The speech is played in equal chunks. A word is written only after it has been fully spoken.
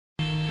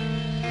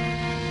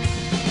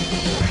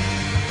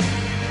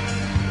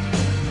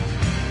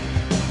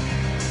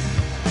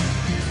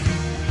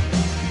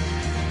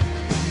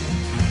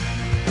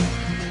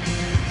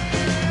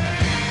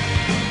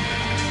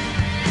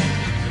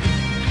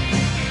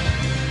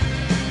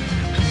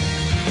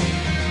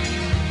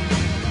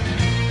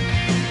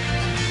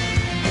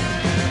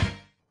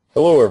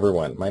Hello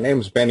everyone, my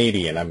name is Ben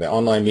Eady and I'm the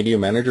Online Media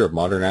Manager of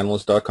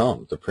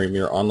ModernAnalyst.com, the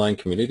premier online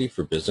community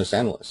for business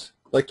analysts.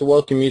 I'd like to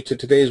welcome you to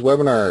today's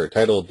webinar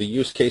titled The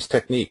Use Case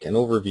Technique and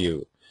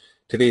Overview.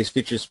 Today's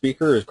featured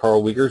speaker is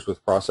Karl Wiegers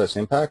with Process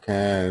Impact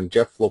and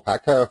Jeff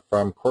Lopaka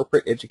from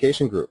Corporate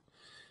Education Group.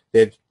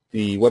 The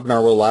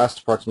webinar will last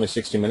approximately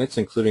 60 minutes,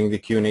 including the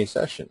Q&A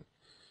session.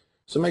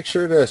 So make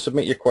sure to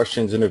submit your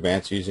questions in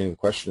advance using the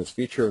questions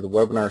feature of the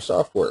webinar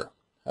software.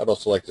 I'd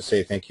also like to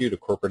say thank you to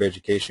Corporate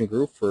Education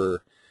Group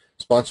for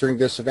sponsoring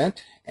this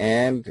event,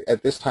 and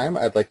at this time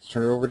I'd like to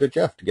turn it over to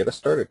Jeff to get us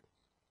started.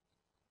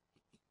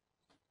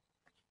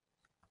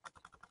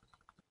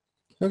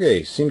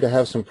 Okay, seem to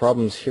have some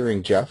problems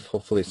hearing Jeff.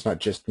 Hopefully it's not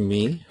just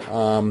me.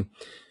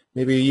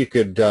 Maybe you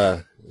could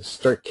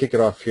kick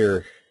it off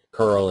here,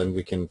 Karl, and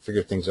we can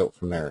figure things out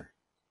from there.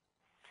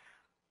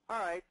 All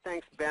right,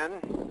 thanks,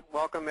 Ben.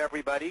 Welcome,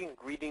 everybody.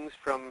 Greetings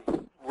from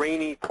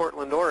rainy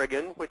Portland,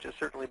 Oregon, which is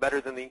certainly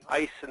better than the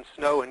ice and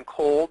snow and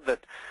cold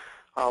that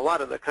a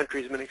lot of the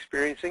country's been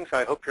experiencing, so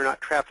I hope you're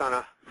not trapped on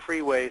a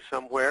freeway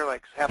somewhere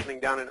like it's happening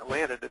down in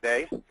Atlanta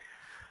today.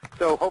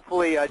 So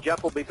hopefully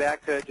Jeff will be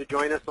back to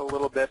join us a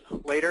little bit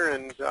later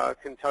and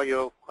can tell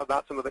you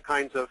about some of the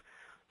kinds of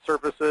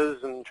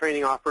services and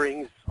training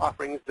offerings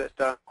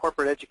that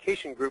Corporate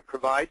Education Group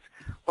provides.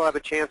 We'll have a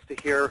chance to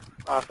hear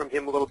from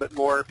him a little bit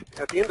more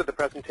at the end of the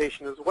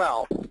presentation as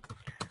well.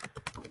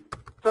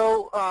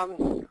 So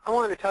I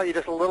wanted to tell you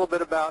just a little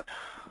bit about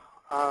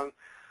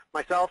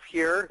myself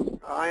here.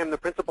 I am the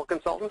principal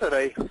consultant at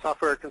a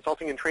software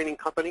consulting and training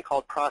company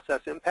called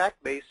Process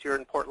Impact, based here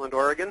in Portland,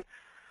 Oregon.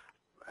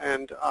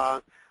 And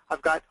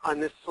I've got on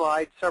this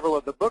slide several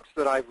of the books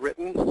that I've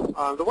written.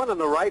 The one on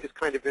the right is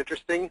kind of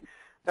interesting.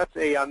 That's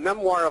a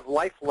memoir of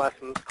life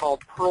lessons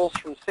called Pearls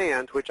from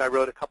Sand, which I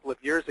wrote a couple of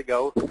years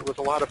ago. It was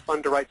a lot of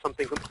fun to write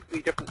something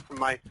completely different from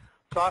my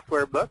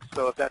software books,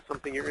 so if that's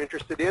something you're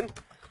interested in,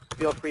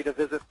 feel free to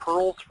visit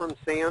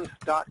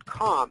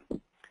pearlsfromsand.com.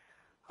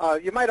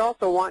 You might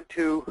also want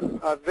to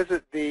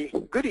visit the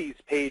goodies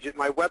page at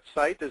my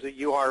website. There's a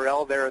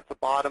URL there at the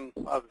bottom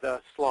of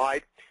the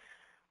slide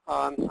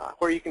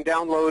where you can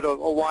download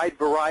a wide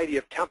variety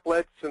of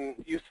templates and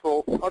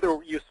other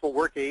useful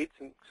work aids,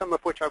 and some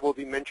of which I will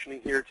be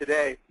mentioning here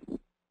today.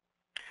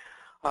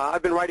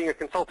 I've been writing a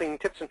consulting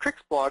tips and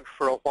tricks blog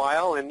for a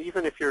while, and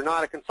even if you're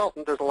not a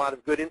consultant, there's a lot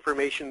of good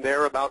information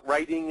there about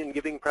writing and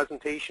giving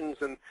presentations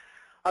and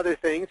other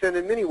things, and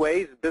in many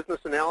ways business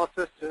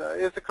analysis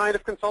is a kind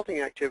of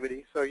consulting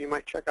activity, so you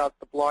might check out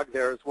the blog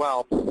there as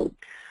well.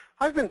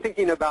 I've been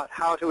thinking about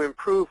how to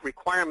improve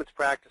requirements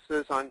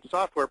practices on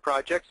software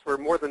projects for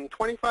more than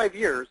 25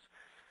 years,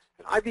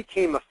 and I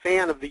became a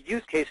fan of the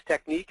use case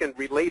technique and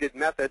related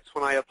methods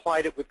when I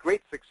applied it with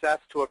great success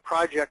to a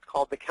project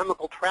called the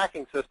chemical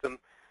tracking system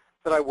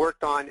that I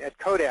worked on at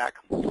Kodak.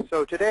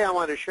 So today I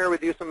want to share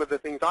with you some of the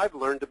things I've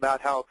learned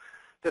about how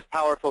this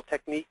powerful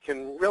technique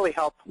can really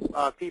help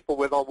people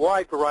with a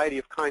wide variety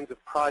of kinds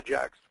of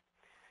projects.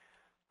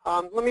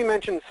 Let me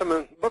mention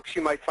some books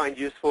you might find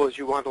useful as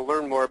you want to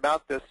learn more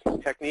about this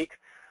technique.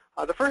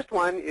 The first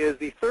one is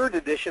the third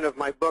edition of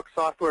my book,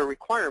 Software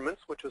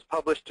Requirements, which was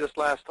published just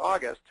last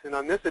August. And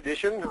on this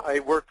edition, I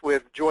worked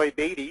with Joy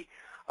Beatty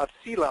of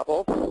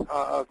C-Level,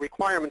 a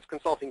requirements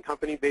consulting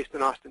company based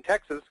in Austin,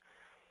 Texas,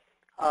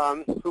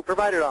 who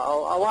provided a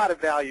lot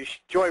of value.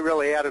 Joy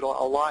really added a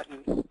lot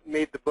and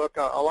made the book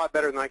a lot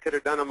better than I could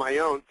have done on my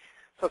own.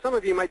 So some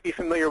of you might be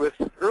familiar with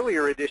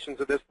earlier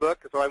editions of this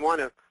book, so I want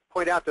to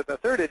point out that the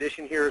third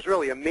edition here is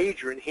really a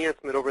major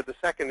enhancement over the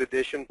second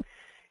edition.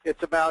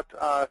 It's about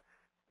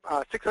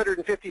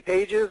 650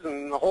 pages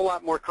and a whole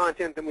lot more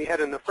content than we had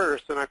in the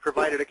first, and I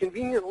provided a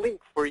convenient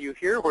link for you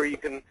here where you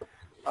can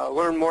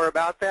learn more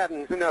about that,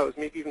 and who knows,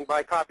 maybe even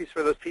buy copies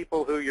for those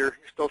people who you're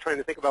still trying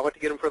to think about what to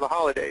get them for the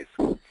holidays.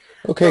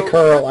 Okay, so,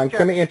 Karl, I'm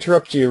going to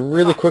interrupt you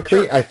really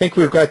quickly. Sure. I think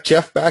we've got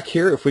Jeff back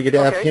here. If we could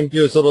have him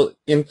do his little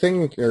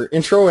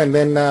intro, and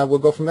then we'll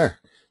go from there.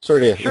 Sorry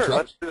to interrupt. Sure,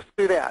 let's just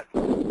do that.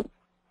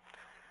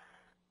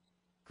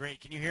 Great.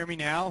 Can you hear me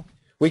now?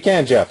 We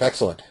can, Jeff.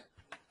 Excellent.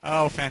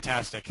 Oh,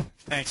 fantastic.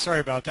 Thanks. Sorry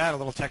about that. A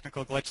little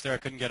technical glitch there. I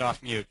couldn't get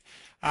off mute.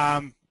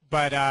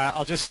 But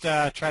I'll just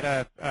try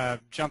to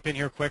jump in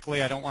here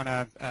quickly. I don't want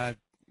to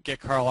get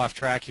Karl off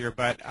track here,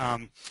 but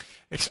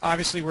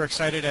obviously we're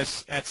excited at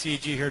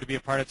CEG here to be a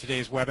part of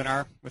today's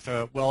webinar with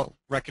a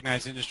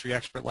well-recognized industry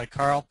expert like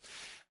Karl.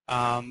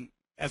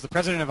 As the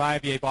president of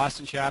IBA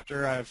Boston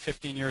chapter, I have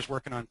 15 years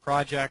working on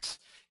projects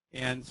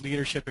and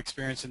leadership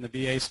experience in the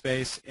BA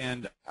space,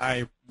 and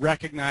I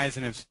recognize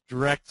and have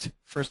direct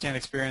firsthand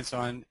experience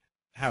on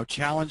how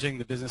challenging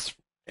the business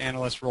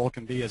analyst role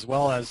can be, as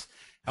well as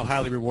how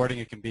highly rewarding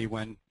it can be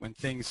when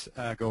things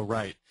go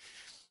right.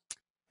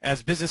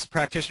 As business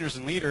practitioners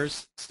and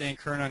leaders, staying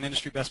current on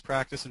industry best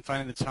practice and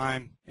finding the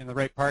time and the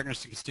right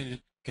partners to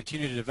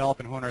continue to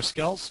develop and hone our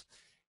skills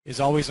is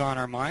always on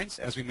our minds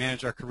as we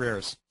manage our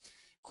careers.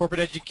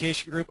 Corporate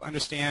Education Group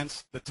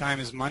understands that time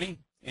is money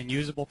and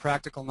usable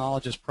practical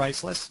knowledge is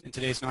priceless in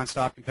today's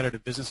nonstop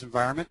competitive business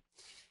environment.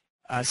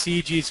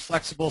 CEG's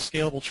flexible,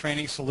 scalable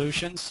training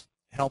solutions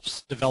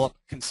helps develop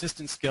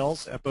consistent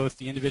skills at both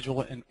the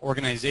individual and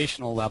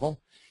organizational level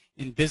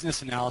in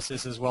business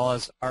analysis, as well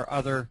as our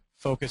other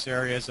focus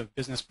areas of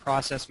business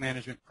process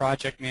management,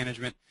 project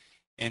management,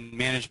 and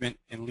management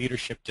and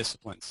leadership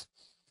disciplines.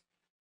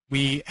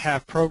 We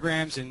have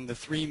programs in the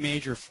three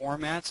major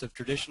formats of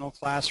traditional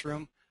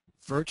classroom,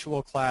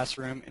 virtual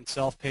classroom, and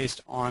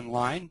self-paced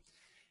online,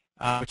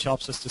 which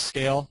helps us to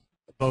scale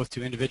both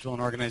to individual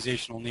and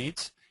organizational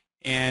needs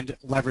and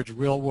leverage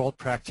real-world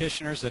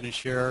practitioners that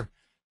ensure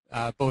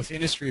both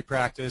industry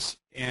practice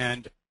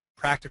and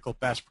practical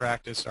best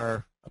practice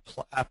are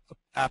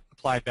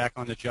applied back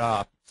on the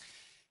job.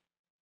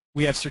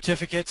 We have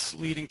certificates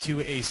leading to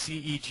a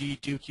CEG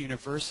Duke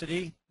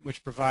University,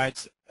 which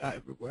provides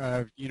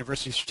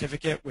university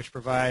certificate, which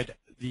provide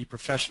the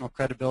professional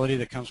credibility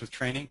that comes with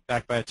training,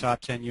 backed by a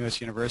top 10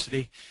 U.S.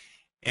 university.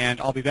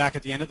 And I'll be back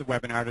at the end of the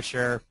webinar to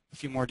share a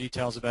few more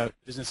details about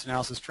business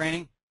analysis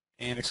training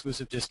and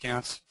exclusive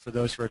discounts for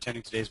those who are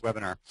attending today's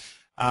webinar.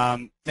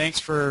 Thanks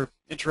for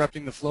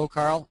interrupting the flow,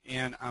 Karl,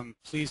 and I'm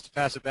pleased to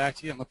pass it back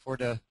to you and look forward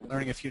to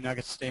learning a few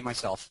nuggets today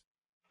myself.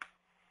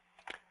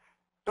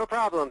 No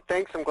problem.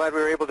 Thanks. I'm glad we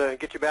were able to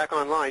get you back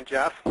online,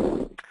 Jeff.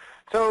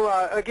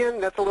 So again,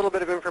 that's a little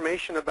bit of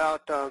information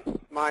about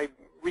my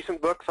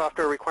recent book,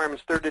 Software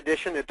Requirements 3rd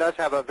edition. It does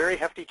have a very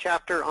hefty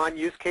chapter on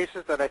use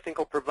cases that I think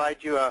will provide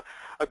you a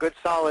good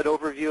solid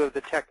overview of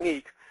the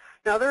technique.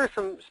 Now, there are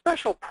some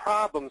special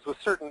problems with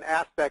certain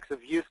aspects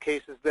of use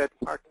cases that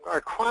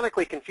are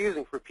chronically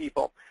confusing for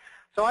people.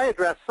 So I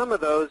addressed some of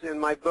those in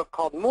my book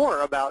called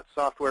More About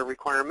Software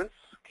Requirements.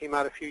 It came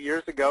out a few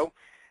years ago.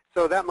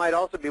 So that might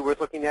also be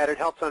worth looking at. It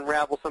helps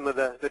unravel some of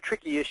the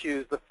tricky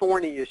issues, the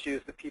thorny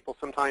issues that people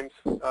sometimes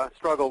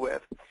struggle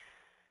with.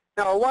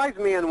 Now, a wise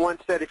man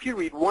once said, if you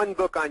read one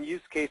book on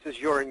use cases,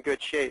 you're in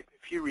good shape.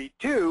 If you read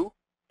two,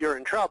 you're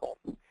in trouble.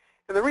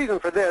 And the reason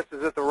for this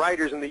is that the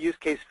writers in the use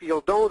case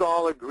field don't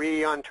all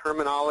agree on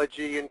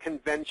terminology and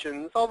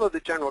conventions, although the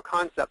general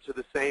concepts are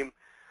the same.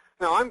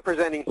 Now, I'm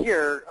presenting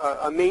here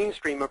a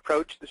mainstream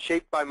approach that's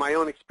shaped by my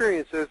own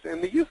experiences,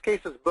 and the use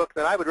cases book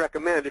that I would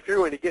recommend if you're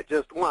going to get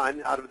just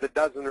one out of the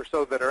dozen or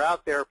so that are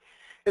out there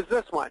is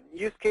this one,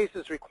 Use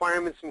Cases,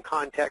 Requirements, and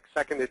Context,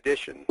 2nd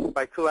edition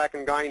by Kulak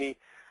and Guiney.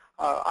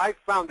 I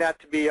found that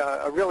to be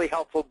a really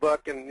helpful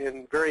book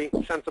and very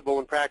sensible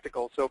and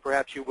practical, so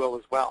perhaps you will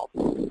as well.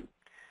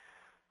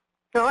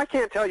 Now, I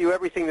can't tell you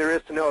everything there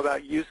is to know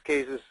about use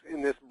cases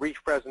in this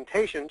brief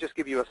presentation, just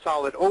give you a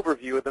solid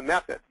overview of the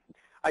method.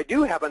 I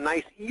do have a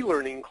nice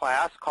e-learning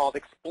class called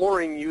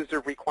Exploring User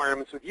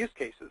Requirements with Use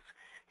Cases.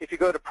 If you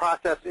go to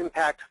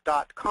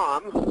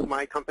processimpact.com,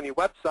 my company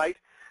website,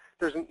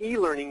 there's an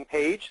e-learning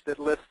page that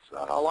lists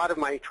a lot of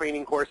my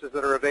training courses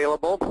that are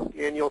available,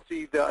 and you'll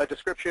see a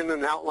description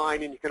and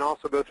outline, and you can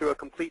also go through a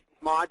complete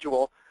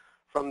module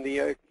from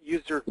the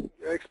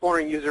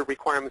Exploring User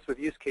Requirements with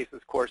Use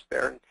Cases course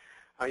there.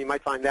 You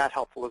might find that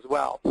helpful as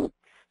well.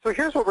 So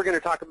here's what we're going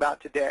to talk about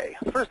today.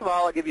 First of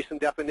all, I'll give you some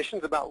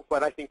definitions about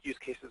what I think use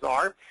cases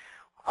are.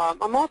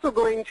 I'm also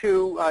going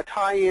to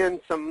tie in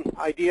some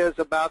ideas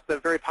about the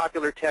very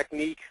popular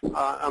technique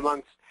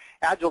amongst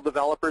Agile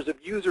developers of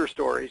user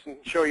stories and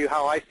show you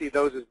how I see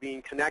those as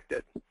being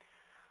connected.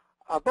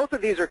 Both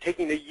of these are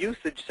taking a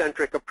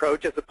usage-centric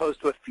approach as opposed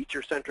to a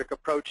feature-centric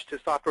approach to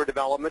software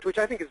development, which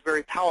I think is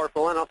very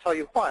powerful, and I'll tell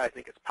you why I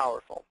think it's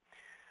powerful.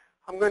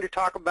 I'm going to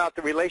talk about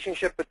the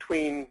relationship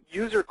between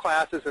user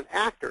classes and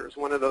actors,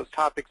 one of those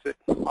topics that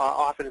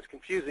often is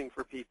confusing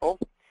for people.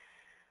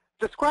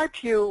 Describe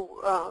to you,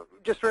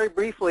 just very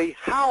briefly,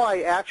 how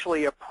I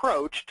actually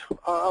approached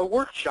a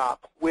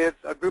workshop with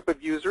a group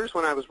of users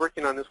when I was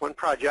working on this one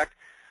project,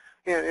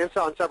 and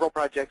so on several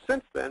projects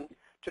since then,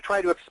 to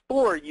try to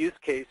explore use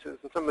cases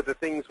and some of the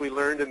things we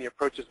learned and the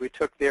approaches we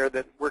took there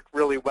that worked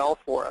really well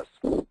for us.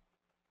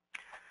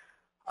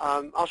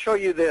 I'll show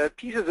you the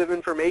pieces of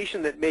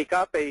information that make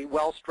up a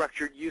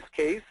well-structured use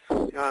case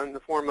in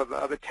the form of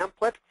a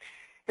template,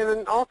 and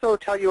then also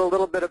tell you a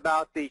little bit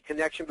about the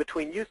connection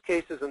between use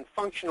cases and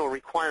functional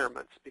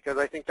requirements, because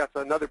I think that's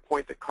another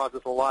point that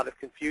causes a lot of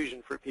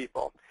confusion for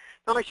people.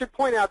 Now, I should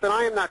point out that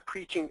I am not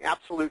preaching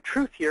absolute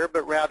truth here,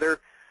 but rather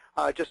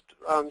just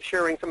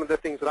sharing some of the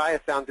things that I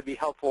have found to be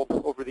helpful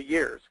over the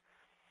years.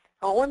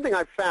 One thing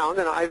I've found,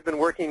 and I've been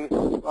working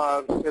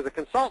as a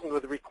consultant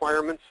with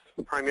requirements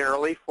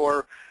primarily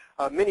for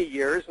many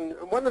years, and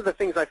one of the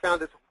things I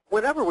found is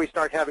whenever we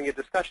start having a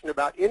discussion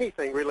about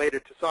anything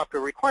related to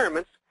software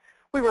requirements,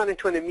 we run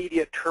into an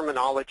immediate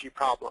terminology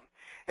problem.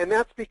 And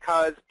that's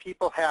because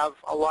people have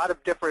a lot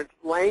of different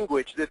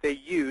language that they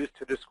use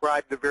to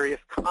describe the various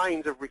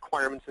kinds of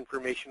requirements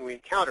information we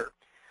encounter.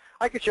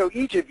 I could show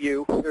each of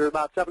you, there are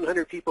about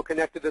 700 people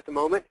connected at the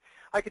moment,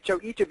 I could show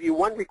each of you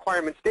one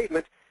requirement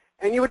statement,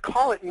 and you would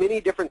call it many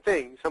different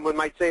things. Someone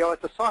might say, oh,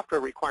 it's a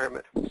software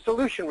requirement,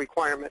 solution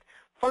requirement,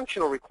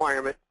 functional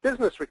requirement,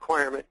 business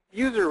requirement,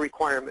 user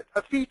requirement,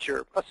 a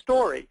feature, a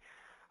story,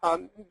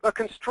 a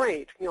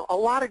constraint. You know, a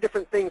lot of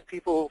different things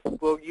people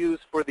will use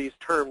for these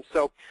terms.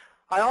 So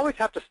I always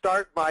have to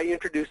start by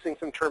introducing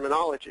some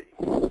terminology.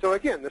 So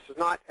again, this is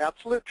not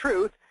absolute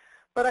truth,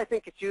 but I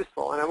think it's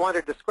useful. And I want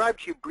to describe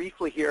to you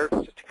briefly here,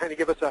 just to kind of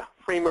give us a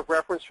frame of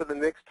reference for the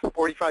next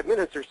 45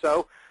 minutes or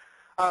so,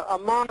 a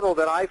model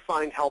that I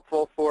find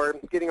helpful for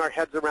getting our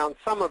heads around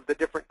some of the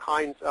different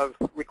kinds of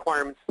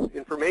requirements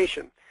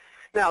information.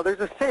 Now, there's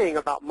a saying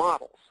about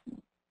models.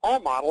 All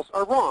models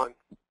are wrong.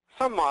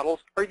 Some models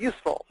are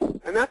useful.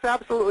 And that's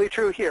absolutely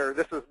true here.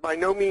 This is by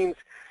no means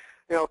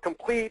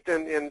complete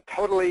and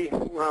totally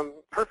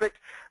perfect,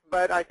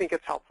 but I think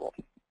it's helpful.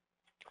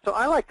 So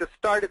I like to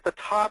start at the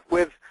top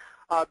with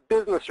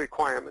business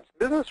requirements.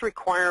 Business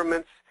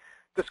requirements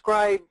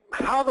describe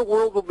how the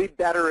world will be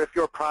better if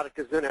your product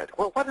is in it.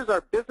 Well, what is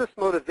our business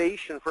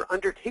motivation for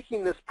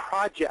undertaking this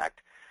project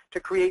to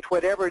create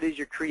whatever it is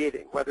you're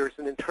creating, whether it's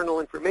an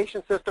internal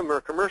information system or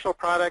a commercial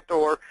product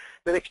or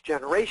the next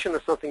generation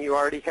of something you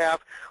already have?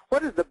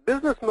 What is the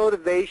business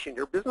motivation,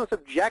 your business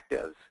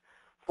objectives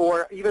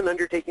for even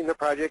undertaking the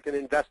project and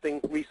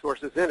investing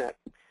resources in it?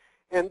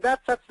 And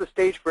that sets the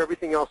stage for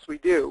everything else we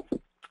do.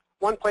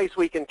 One place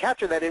we can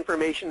capture that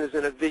information is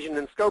in a vision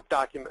and scope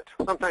document.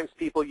 Sometimes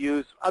people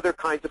use other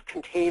kinds of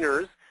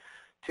containers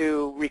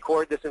to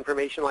record this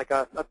information, like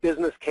a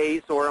business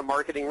case or a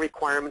marketing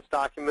requirements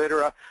document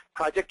or a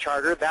project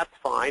charter. That's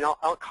fine.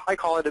 I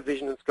call it a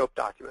vision and scope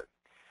document.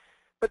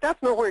 But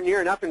that's nowhere near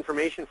enough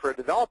information for a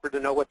developer to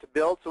know what to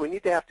build, so we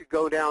need to have to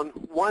go down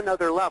one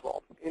other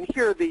level. And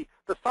here the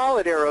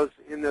solid arrows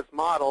in this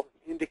model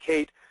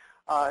indicate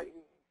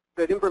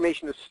that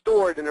information is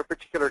stored in a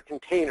particular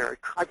container.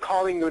 I'm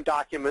calling them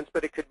documents,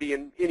 but it could be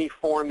in any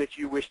form that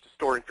you wish to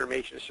store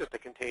information. It's just a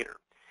container.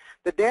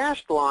 The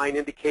dashed line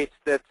indicates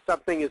that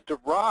something is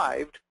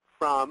derived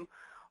from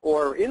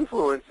or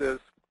influences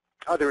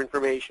other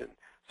information.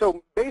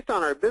 So based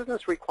on our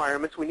business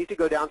requirements, we need to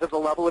go down to the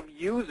level of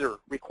user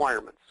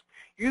requirements.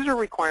 User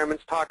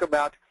requirements talk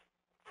about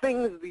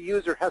things the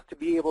user has to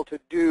be able to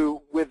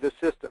do with the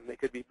system. They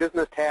could be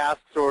business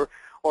tasks or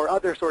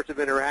other sorts of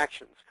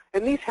interactions.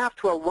 And these have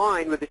to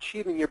align with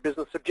achieving your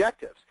business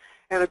objectives.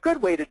 And a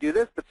good way to do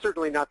this, but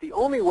certainly not the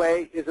only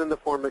way, is in the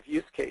form of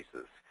use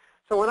cases.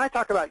 So when I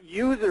talk about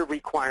user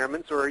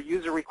requirements or a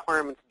user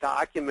requirements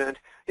document,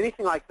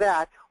 anything like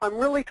that, I'm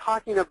really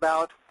talking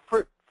about,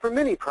 for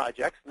many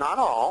projects, not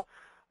all,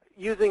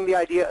 using the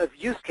idea of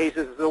use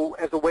cases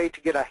as a way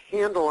to get a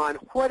handle on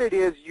what it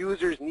is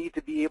users need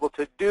to be able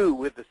to do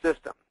with the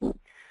system.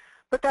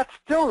 But that's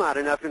still not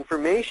enough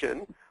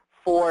information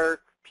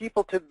for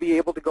people to be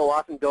able to go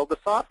off and build the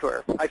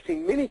software. I've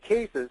seen many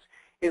cases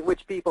in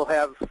which people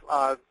have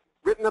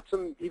written up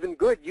some even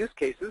good use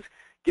cases,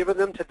 given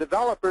them to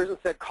developers and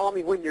said, call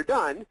me when you're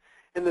done.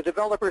 And the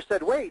developer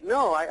said, wait,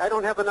 no, I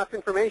don't have enough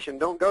information.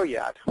 Don't go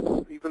yet,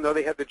 even though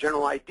they had the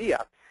general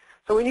idea.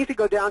 So we need to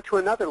go down to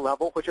another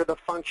level, which are the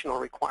functional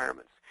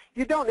requirements.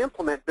 You don't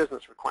implement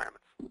business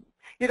requirements.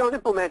 You don't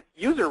implement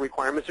user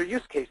requirements or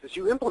use cases.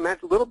 You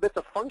implement little bits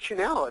of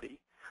functionality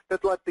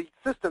that let the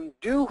system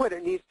do what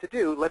it needs to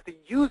do, let the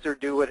user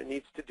do what it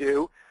needs to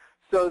do,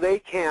 so they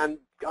can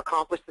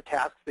accomplish the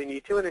tasks they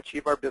need to and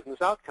achieve our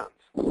business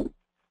outcomes.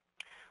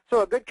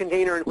 So a good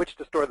container in which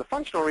to store the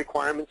functional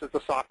requirements is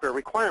the software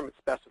requirement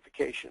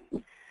specification.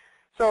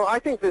 So I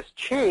think this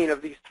chain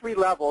of these three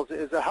levels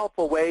is a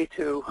helpful way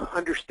to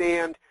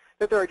understand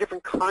that there are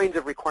different kinds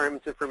of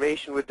requirements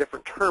information with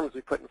different terms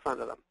we put in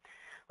front of them.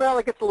 Well,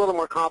 it gets a little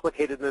more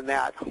complicated than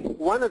that.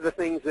 One of the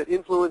things that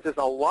influences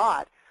a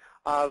lot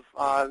of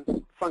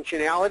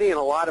functionality and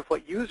a lot of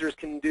what users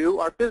can do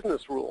are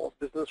business rules.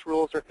 Business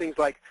rules are things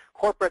like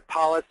corporate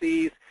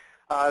policies,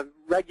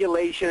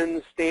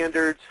 regulations,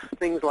 standards,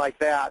 things like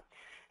that.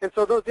 And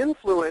so those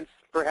influence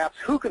perhaps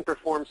who can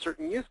perform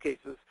certain use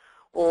cases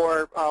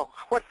or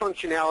what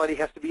functionality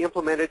has to be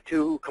implemented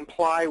to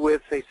comply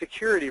with, say,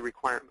 security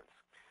requirements.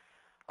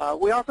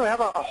 We also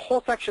have a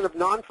whole section of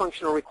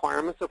non-functional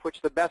requirements, of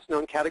which the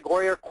best-known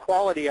category are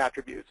quality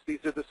attributes.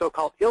 These are the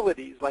so-called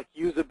ilities, like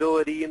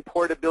usability and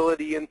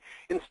portability and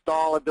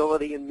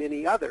installability and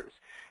many others.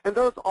 And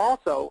those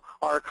also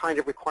are a kind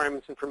of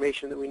requirements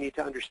information that we need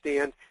to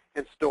understand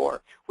and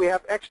store. We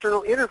have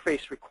external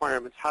interface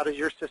requirements. How does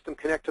your system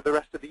connect to the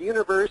rest of the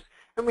universe?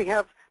 And we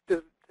have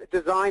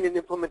design and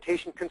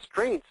implementation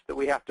constraints that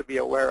we have to be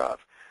aware of.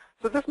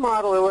 So this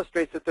model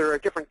illustrates that there are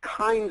different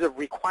kinds of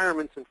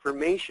requirements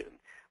information.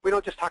 We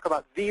don't just talk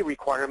about the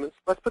requirements.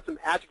 Let's put some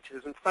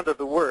adjectives in front of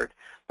the word.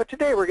 But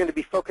today we're going to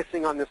be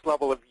focusing on this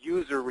level of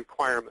user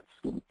requirements.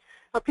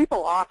 Now,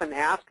 people often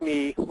ask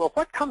me, well,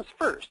 what comes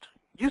first,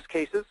 use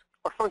cases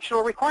or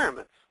functional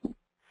requirements?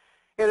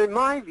 And in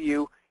my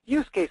view,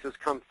 use cases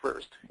come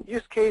first.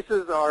 Use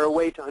cases are a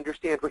way to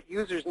understand what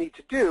users need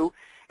to do,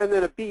 and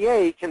then a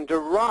BA can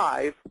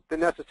derive the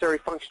necessary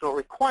functional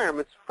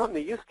requirements from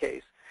the use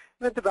case.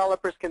 And the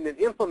developers can then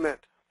implement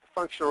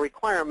functional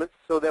requirements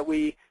so that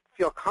we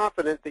feel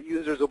confident that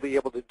users will be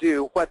able to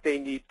do what they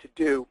need to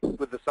do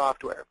with the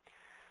software.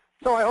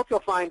 So I hope you'll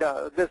find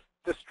this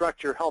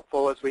structure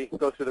helpful as we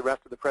go through the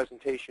rest of the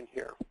presentation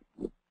here.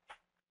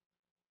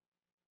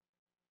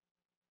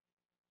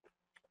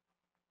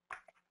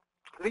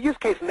 The use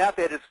case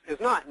method is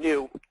not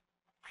new.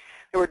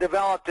 They were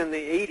developed in the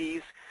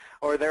 80s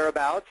or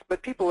thereabouts,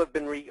 but people have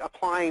been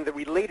applying the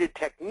related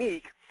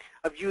technique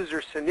of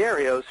user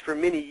scenarios for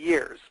many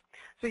years.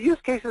 So use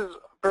cases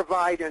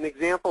provide an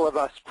example of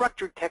a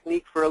structured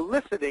technique for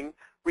eliciting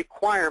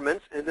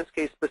requirements, in this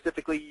case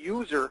specifically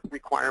user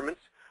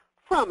requirements,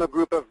 from a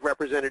group of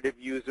representative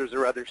users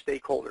or other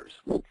stakeholders.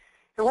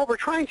 And what we're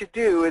trying to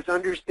do is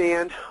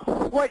understand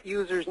what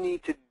users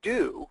need to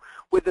do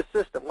with the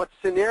system, what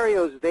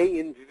scenarios they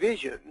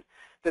envision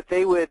that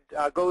they would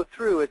go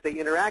through as they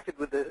interacted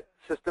with the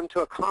system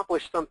to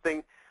accomplish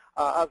something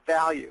of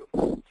value.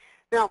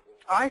 Now,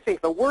 I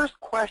think the worst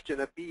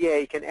question a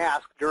BA can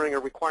ask during a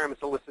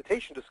requirements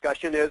elicitation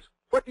discussion is,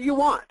 what do you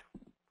want?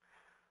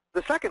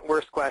 The second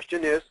worst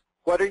question is,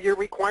 what are your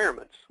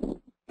requirements?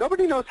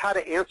 Nobody knows how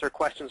to answer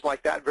questions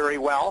like that very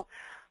well.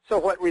 So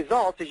what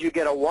results is you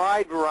get a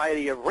wide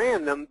variety of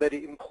random but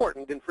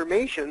important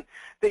information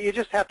that you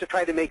just have to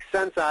try to make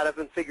sense out of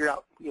and figure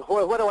out,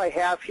 what do I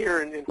have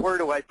here and where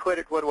do I put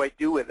it, what do I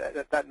do with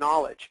it, that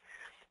knowledge.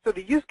 So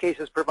the use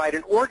cases provide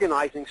an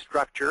organizing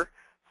structure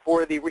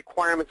for the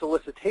requirements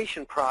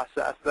elicitation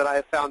process that I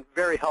have found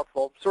very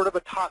helpful, sort of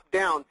a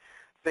top-down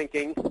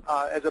thinking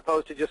as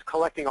opposed to just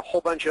collecting a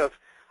whole bunch of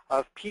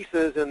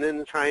pieces and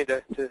then trying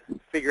to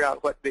figure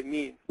out what they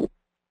mean.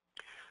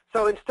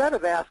 So instead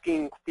of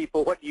asking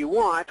people what you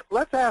want,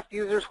 let's ask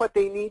users what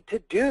they need to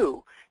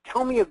do.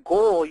 Tell me a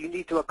goal you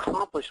need to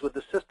accomplish with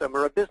the system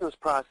or a business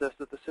process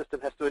that the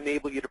system has to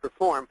enable you to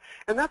perform.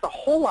 And that's a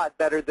whole lot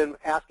better than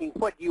asking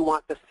what you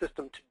want the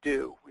system to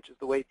do, which is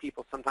the way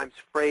people sometimes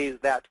phrase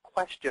that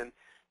question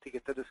to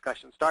get the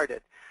discussion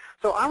started.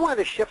 So I want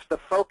to shift the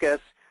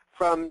focus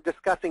from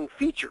discussing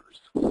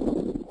features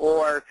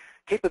or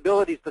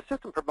capabilities the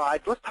system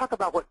provides. Let's talk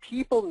about what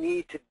people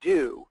need to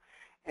do.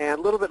 And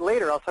a little bit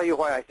later, I'll tell you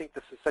why I think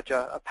this is such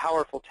a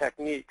powerful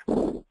technique.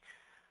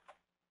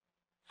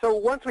 So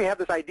once we have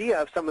this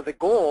idea of some of the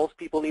goals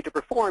people need to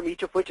perform,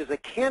 each of which is a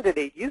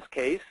candidate use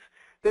case,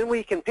 then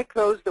we can pick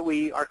those that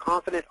we are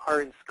confident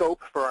are in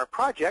scope for our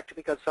project,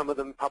 because some of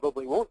them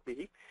probably won't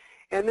be.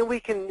 And then we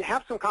can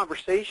have some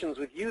conversations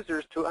with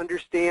users to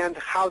understand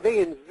how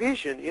they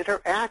envision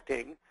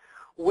interacting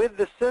with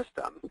the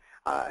system.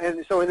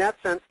 And so in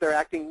that sense, they're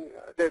acting,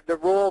 the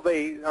role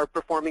they are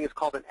performing is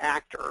called an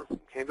actor.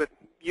 Okay, but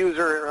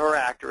user or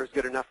actor is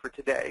good enough for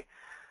today.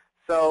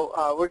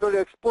 So we're going to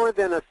explore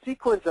then a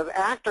sequence of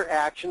actor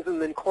actions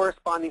and then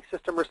corresponding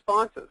system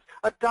responses,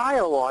 a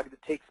dialogue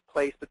that takes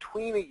place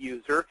between a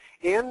user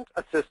and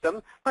a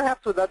system,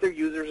 perhaps with other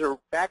users or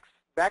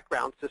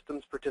background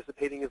systems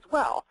participating as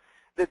well,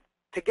 that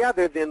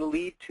together then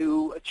lead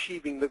to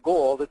achieving the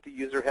goal that the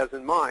user has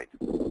in mind.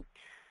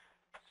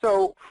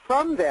 So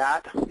from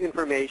that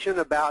information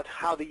about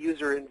how the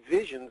user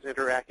envisions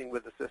interacting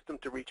with the system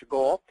to reach a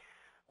goal,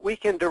 we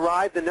can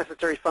derive the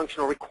necessary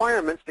functional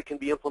requirements that can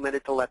be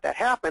implemented to let that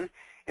happen.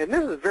 And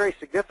this is very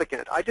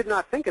significant. I did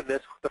not think of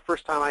this the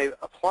first time I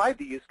applied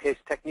the use case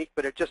technique,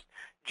 but it just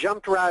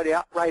jumped right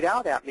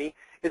out at me,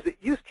 is that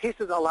use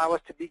cases allow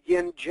us to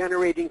begin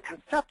generating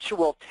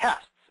conceptual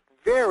tests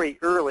very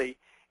early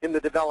in the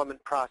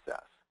development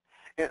process.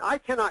 And I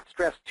cannot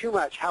stress too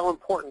much how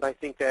important I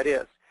think that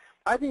is.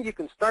 I think you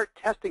can start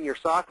testing your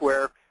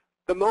software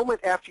the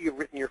moment after you've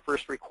written your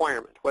first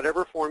requirement,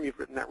 whatever form you've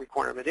written that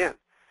requirement in.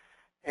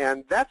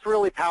 And that's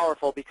really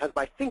powerful, because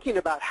by thinking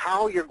about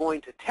how you're going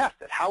to test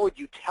it, how would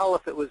you tell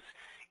if it was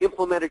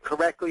implemented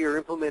correctly or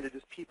implemented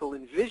as people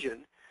envision,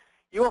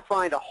 you will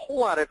find a whole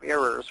lot of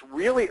errors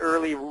really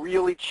early,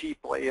 really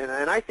cheaply. And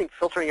I think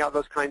filtering out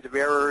those kinds of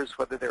errors,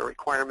 whether they're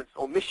requirements,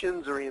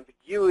 omissions, or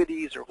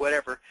ambiguities, or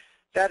whatever,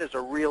 that is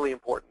a really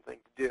important thing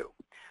to do.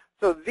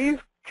 So these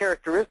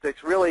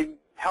characteristics really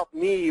help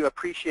me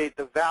appreciate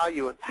the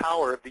value and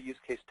power of the use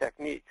case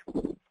technique.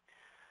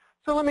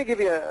 So let me give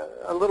you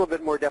a little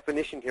bit more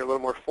definition here, a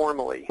little more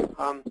formally.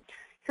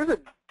 Here's a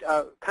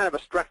kind of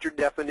a structured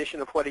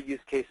definition of what a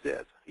use case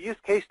is. A use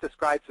case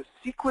describes a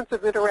sequence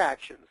of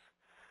interactions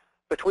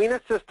between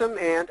a system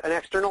and an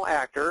external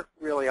actor,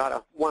 really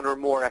one or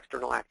more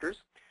external actors,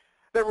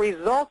 that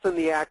results in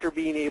the actor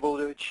being able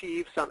to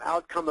achieve some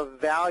outcome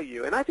of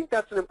value. And I think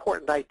that's an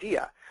important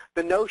idea,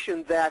 the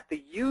notion that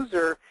the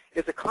user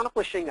is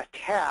accomplishing a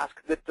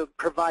task that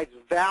provides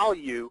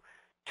value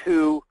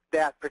to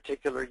that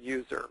particular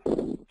user.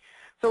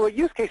 So a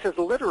use case is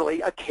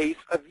literally a case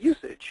of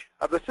usage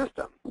of the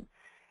system.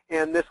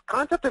 And this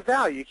concept of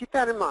value, keep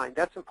that in mind,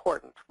 that's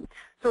important.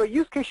 So a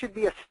use case should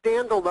be a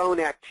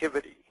standalone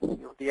activity.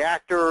 The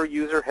actor or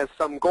user has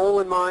some goal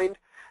in mind,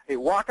 they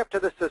walk up to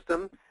the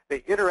system,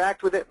 they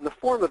interact with it in the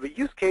form of a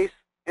use case,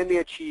 and they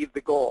achieve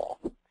the goal.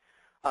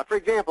 For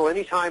example,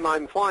 anytime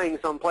I'm flying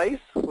someplace,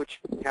 which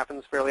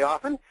happens fairly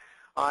often,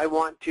 I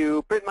want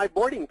to print my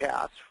boarding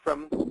pass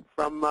from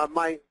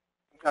my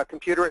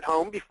computer at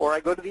home before I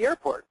go to the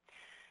airport.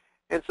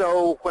 And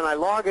so when I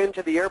log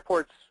into the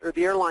airport's or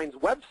the airline's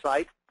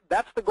website,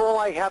 that's the goal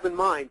I have in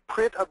mind,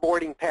 print a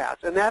boarding pass.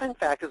 And that, in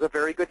fact, is a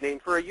very good name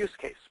for a use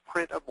case,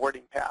 print a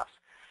boarding pass.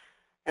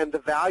 And the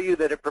value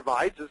that it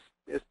provides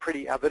is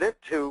pretty evident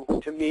to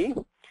me.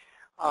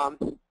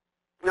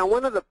 Now,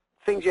 one of the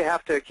things you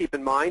have to keep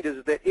in mind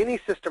is that any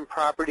system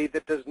property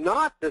that does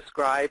not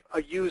describe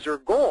a user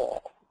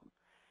goal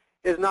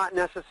is not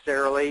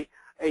necessarily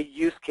a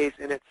use case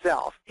in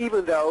itself,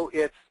 even though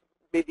it's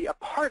maybe a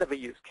part of a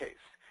use case.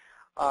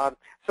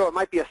 So it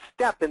might be a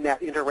step in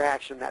that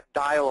interaction, that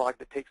dialogue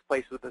that takes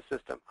place with the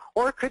system.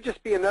 Or it could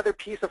just be another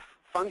piece of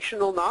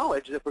functional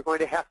knowledge that we're going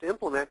to have to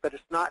implement, but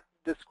it's not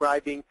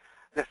describing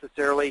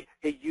necessarily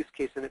a use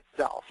case in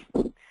itself.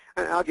 And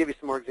I'll give you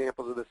some more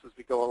examples of this as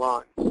we go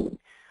along.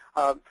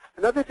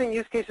 Another thing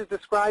use cases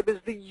describe is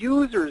the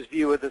user's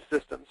view of the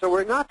system. So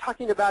we're not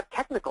talking about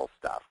technical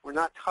stuff. We're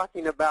not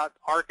talking about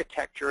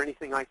architecture or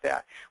anything like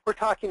that. We're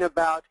talking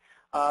about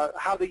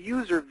how the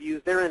user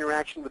views their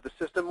interaction with the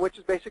system, which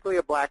is basically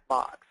a black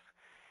box.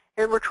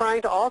 And we're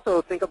trying to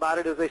also think about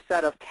it as a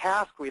set of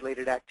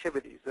task-related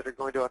activities that are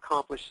going to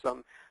accomplish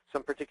some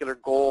particular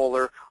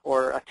goal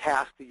or a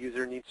task the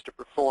user needs to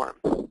perform.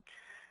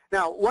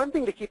 Now, one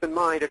thing to keep in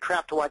mind, a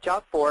trap to watch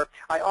out for,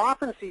 I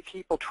often see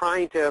people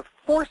trying to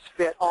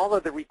force-fit all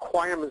of the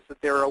requirements that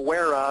they're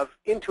aware of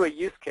into a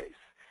use case.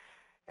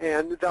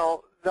 And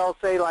they'll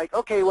say, like,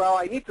 okay, well,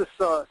 I need to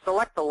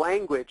select the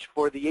language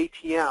for the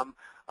ATM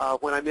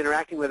when I'm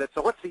interacting with it,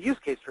 so what's the use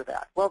case for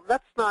that? Well,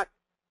 that's not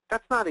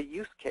a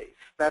use case.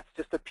 That's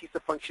just a piece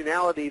of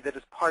functionality that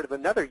is part of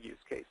another use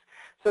case.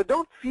 So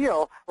don't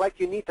feel like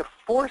you need to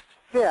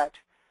force-fit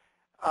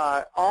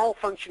all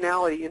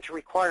functionality into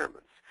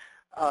requirements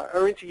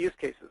or into use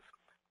cases.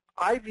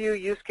 I view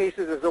use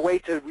cases as a way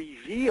to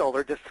reveal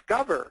or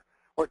discover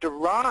or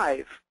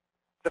derive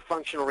the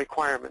functional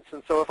requirements.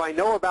 And so if I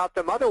know about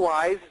them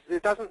otherwise,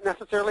 it doesn't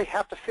necessarily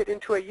have to fit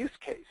into a use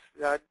case.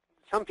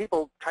 Some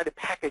people try to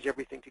package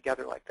everything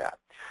together like that.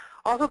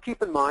 Also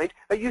keep in mind,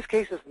 a use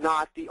case is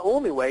not the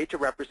only way to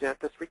represent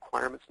this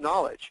requirements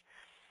knowledge.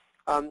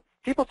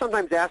 People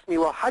sometimes ask me,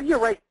 well, how do you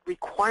write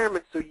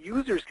requirements so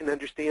users can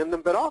understand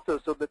them, but also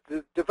so that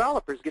the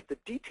developers get the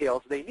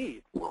details they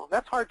need? Well,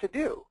 that's hard to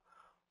do.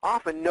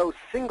 Often, no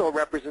single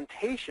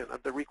representation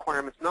of the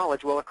requirements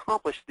knowledge will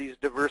accomplish these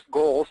diverse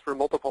goals for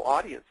multiple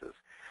audiences.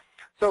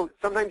 So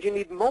sometimes you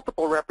need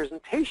multiple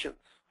representations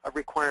of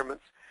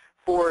requirements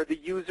for the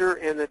user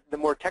and the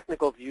more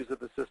technical views of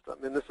the system.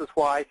 And this is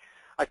why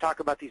I talk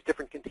about these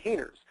different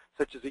containers,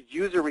 such as a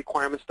user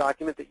requirements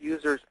document that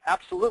users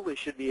absolutely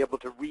should be able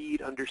to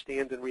read,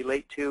 understand, and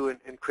relate to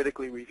and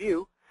critically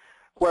review,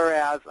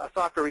 whereas a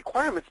software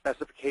requirement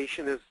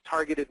specification is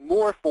targeted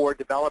more for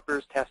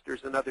developers,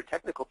 testers, and other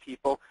technical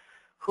people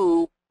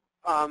who,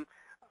 and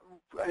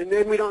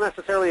then we don't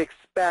necessarily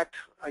expect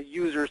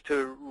users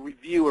to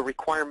review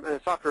a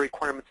software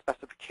requirement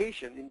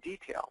specification in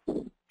detail.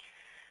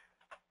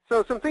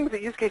 So some things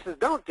that use cases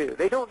don't do.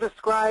 They don't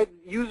describe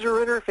user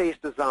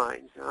interface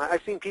designs.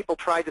 I've seen people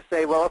try to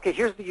say, well, okay,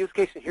 here's the use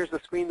case and here's the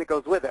screen that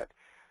goes with it.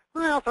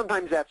 Well,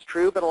 sometimes that's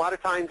true, but a lot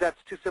of times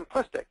that's too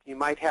simplistic. You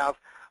might have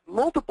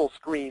multiple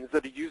screens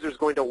that a user is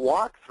going to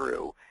walk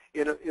through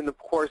in the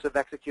course of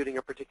executing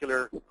a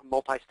particular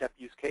multi-step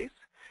use case.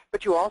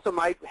 But you also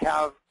might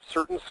have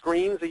certain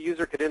screens a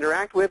user could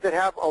interact with that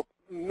have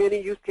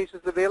many use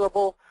cases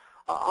available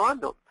on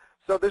them.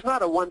 So there's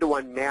not a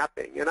one-to-one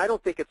mapping, and I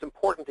don't think it's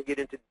important to get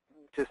into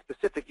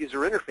specific user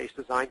interface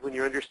design when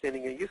you're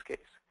understanding a use case.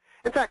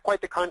 In fact,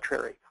 quite the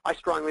contrary. I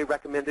strongly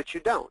recommend that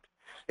you don't.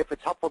 If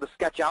it's helpful to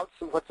sketch out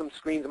what some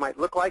screens might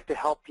look like to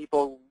help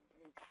people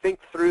think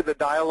through the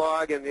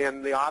dialogue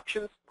and the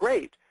options,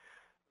 great.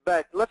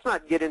 But let's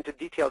not get into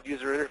detailed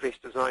user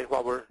interface design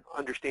while we're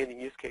understanding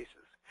use cases.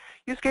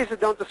 Use cases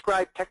don't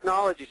describe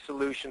technology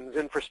solutions,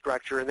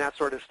 infrastructure, and that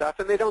sort of stuff,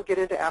 and they don't get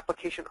into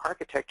application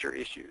architecture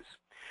issues.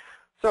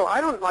 So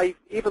I don't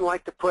even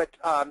like to put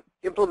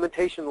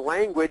implementation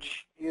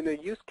language in a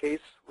use case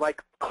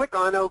like click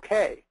on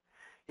OK.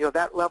 You know,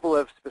 that level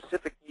of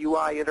specific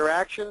UI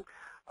interaction,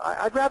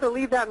 I'd rather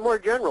leave that more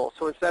general.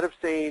 So instead of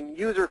saying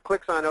user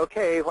clicks on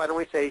OK, why don't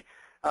we say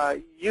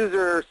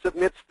user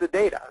submits the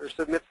data or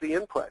submits the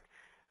input?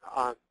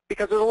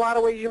 Because there's a lot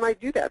of ways you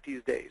might do that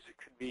these days. It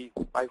could be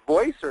by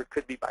voice, or it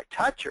could be by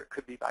touch, or it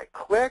could be by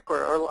click,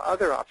 or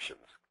other options.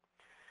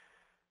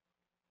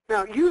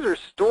 Now, user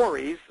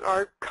stories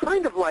are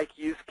kind of like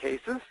use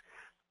cases,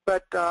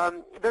 but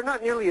they're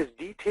not nearly as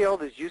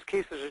detailed as use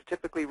cases are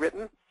typically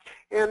written.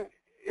 And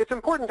it's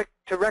important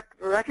to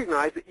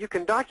recognize that you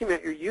can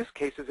document your use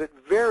cases at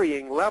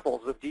varying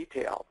levels of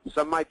detail.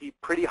 Some might be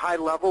pretty high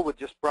level with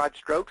just broad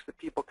strokes that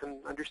people can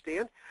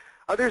understand.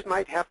 Others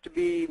might have to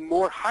be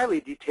more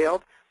highly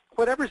detailed,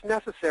 whatever's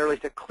necessary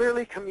to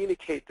clearly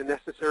communicate the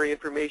necessary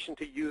information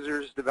to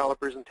users,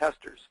 developers, and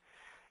testers.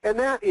 And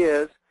that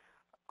is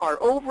our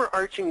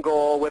overarching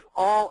goal with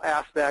all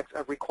aspects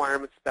of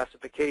requirement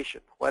specification.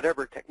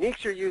 Whatever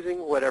techniques you're using,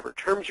 whatever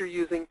terms you're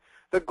using,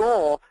 the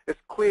goal is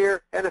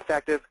clear and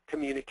effective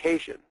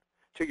communication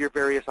to your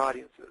various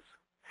audiences.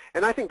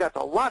 And I think that's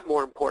a lot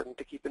more important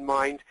to keep in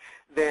mind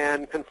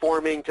than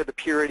conforming to the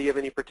purity of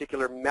any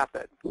particular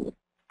method.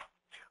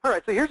 All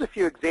right, so here's a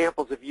few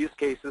examples of use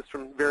cases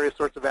from various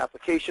sorts of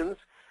applications.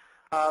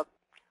 All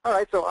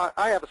right, so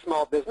I have a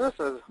small business,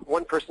 a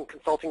one-person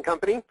consulting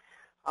company,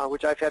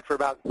 which I've had for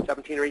about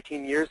 17 or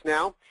 18 years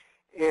now.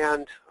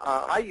 And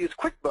I use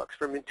QuickBooks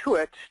from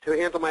Intuit to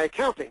handle my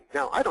accounting.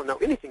 Now, I don't know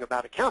anything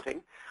about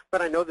accounting,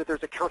 but I know that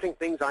there's accounting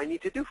things I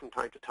need to do from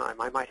time to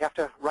time. I might have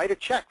to write a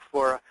check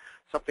for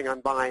something I'm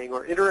buying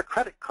or enter a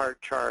credit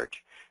card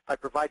charge. If I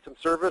provide some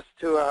service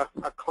to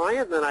a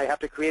client, then I have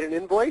to create an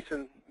invoice,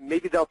 and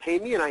maybe they'll pay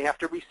me, and I have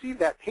to receive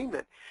that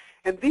payment.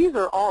 And these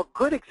are all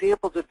good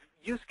examples of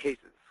use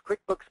cases.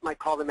 QuickBooks might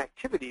call them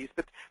activities,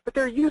 but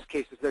they're use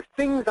cases. They're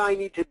things I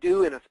need to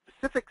do in a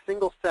specific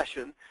single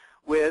session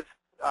with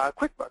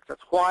QuickBooks.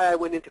 That's why I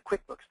went into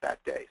QuickBooks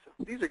that day. So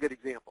these are good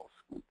examples.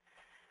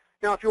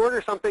 Now, if you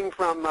order something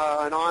from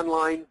an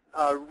online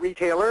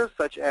retailer,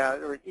 such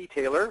as, or an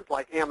e-tailer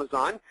like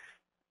Amazon,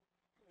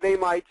 they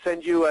might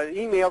send you an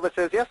email that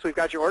says, yes, we've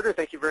got your order.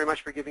 Thank you very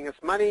much for giving us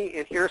money.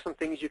 And here are some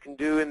things you can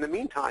do in the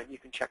meantime. You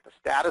can check the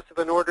status of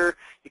an order.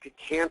 You can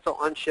cancel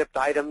unshipped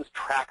items,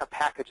 track a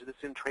package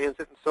that's in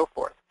transit, and so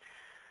forth.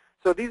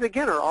 So these,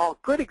 again, are all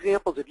good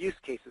examples of use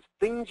cases,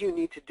 things you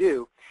need to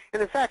do.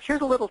 And in fact,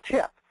 here's a little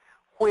tip.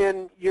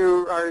 When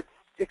you are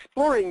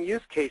exploring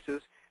use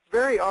cases,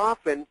 very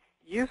often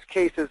use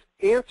cases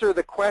answer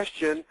the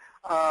question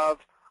of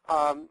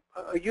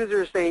a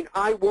user saying,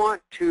 I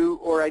want to,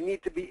 or I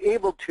need to be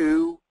able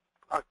to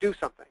do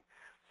something.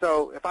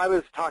 So if I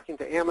was talking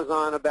to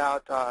Amazon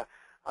about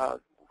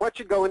what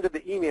should go into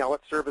the email,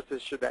 what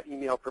services should that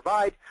email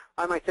provide,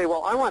 I might say,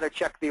 well, I want to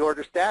check the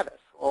order status,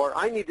 or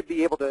I need to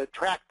be able to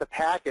track the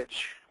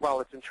package while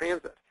it's in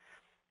transit.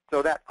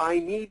 So that I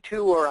need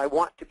to, or I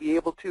want to be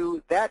able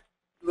to, that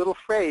little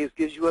phrase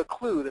gives you a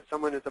clue that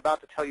someone is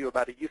about to tell you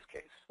about a use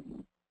case.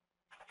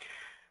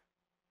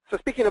 So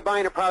speaking of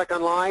buying a product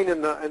online,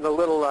 and the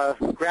little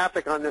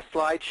graphic on this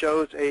slide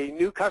shows a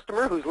new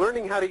customer who's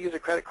learning how to use a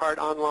credit card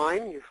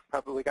online. You've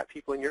probably got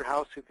people in your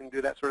house who can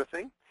do that sort of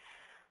thing.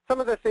 Some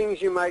of the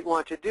things you might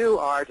want to do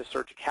are to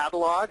search a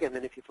catalog, and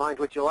then if you find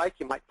what you like,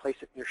 you might place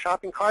it in your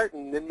shopping cart,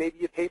 and then maybe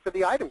you pay for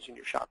the items in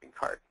your shopping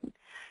cart.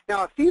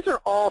 Now, if these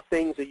are all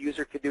things a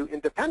user could do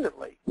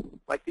independently,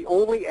 like the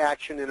only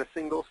action in a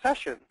single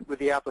session with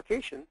the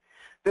application,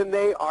 then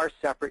they are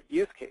separate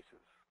use cases.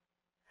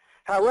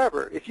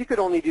 However, if you could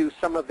only do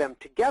some of them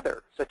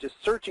together, such as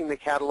searching the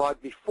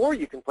catalog before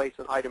you can place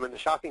an item in the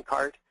shopping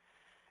cart,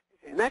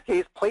 in that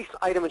case, place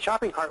item in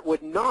shopping cart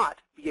would not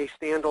be a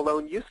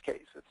standalone use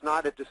case. It's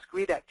not a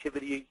discrete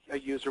activity a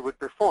user would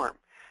perform.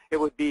 It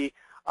would be,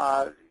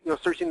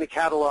 searching the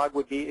catalog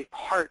would be a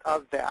part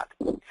of that.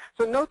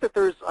 So note that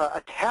there's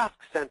a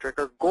task-centric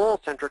or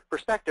goal-centric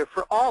perspective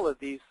for all of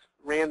these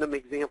random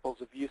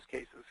examples of use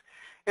cases.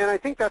 And I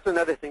think that's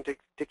another thing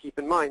to keep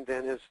in mind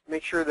then, is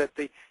make sure that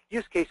the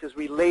use case is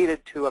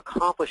related to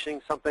accomplishing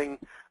something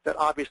that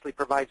obviously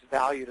provides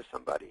value to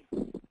somebody.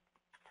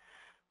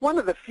 One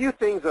of the few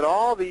things that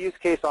all the use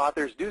case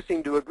authors do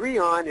seem to agree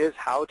on is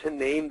how to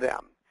name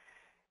them.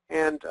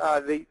 And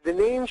the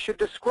name should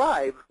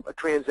describe a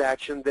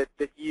transaction that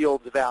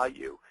yields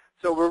value.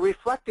 So we're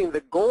reflecting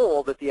the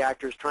goal that the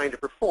actor is trying to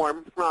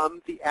perform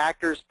from the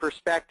actor's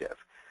perspective.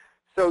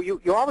 So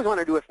you always want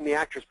to do it from the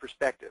actor's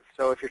perspective.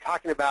 So if you're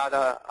talking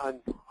about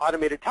an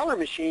automated teller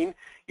machine,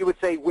 you would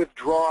say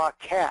withdraw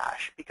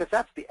cash, because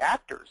that's the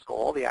actor's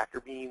goal, the actor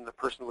being the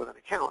person with an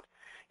account.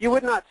 You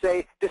would not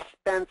say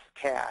dispense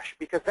cash,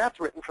 because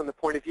that's written from the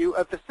point of view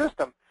of the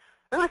system.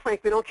 And I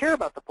frankly don't care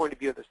about the point of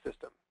view of the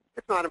system.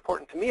 It's not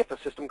important to me if the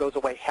system goes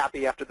away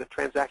happy after the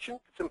transaction.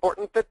 It's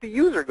important that the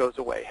user goes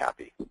away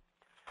happy.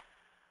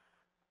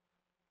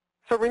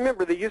 So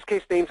remember, the use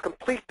case names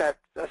complete that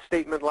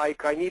statement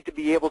like, I need to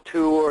be able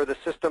to, or the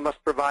system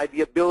must provide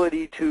the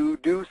ability to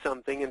do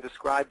something and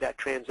describe that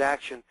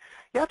transaction.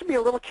 You have to be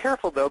a little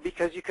careful, though,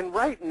 because you can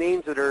write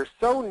names that are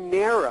so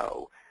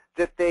narrow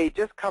that they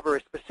just cover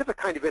a specific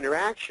kind of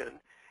interaction,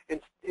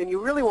 and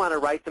you really want to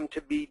write them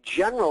to be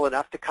general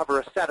enough to cover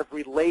a set of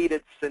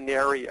related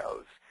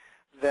scenarios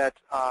that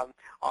are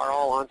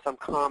all on some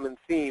common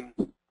theme.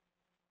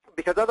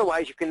 Because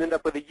otherwise, you can end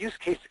up with a use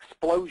case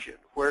explosion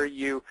where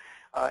you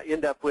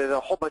end up with a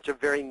whole bunch of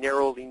very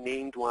narrowly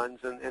named ones,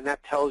 and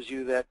that tells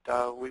you that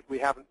we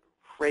haven't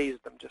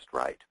phrased them just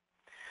right.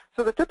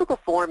 So the typical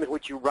form in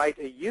which you write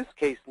a use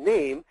case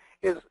name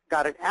is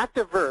got an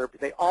active verb.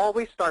 They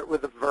always start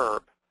with a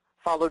verb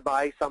followed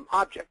by some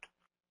object.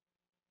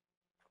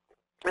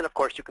 And of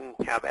course, you can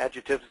have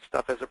adjectives and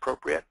stuff as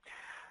appropriate.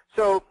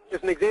 So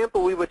as an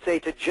example, we would say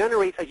to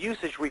generate a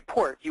usage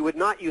report, you would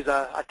not use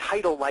a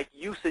title like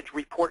usage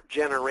report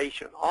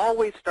generation.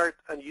 Always start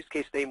a use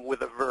case name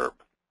with a verb.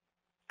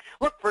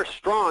 Look for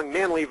strong,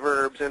 manly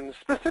verbs and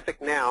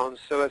specific nouns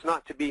so as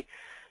not to be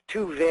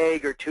too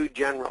vague or too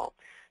general.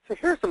 So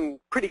here are some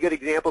pretty good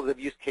examples of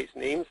use case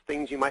names,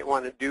 things you might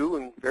want to do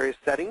in various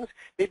settings.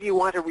 Maybe you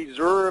want to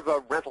reserve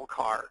a rental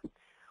car,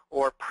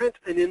 or print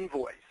an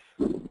invoice,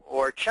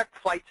 or check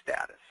flight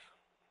status.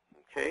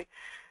 Okay?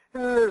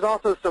 And then there's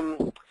also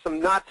some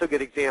not so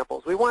good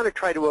examples. We want to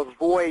try to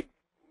avoid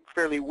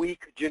fairly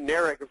weak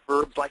generic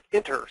verbs like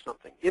enter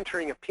something,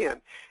 entering a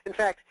PIN. In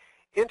fact,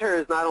 enter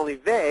is not only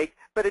vague,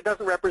 but it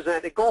doesn't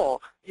represent a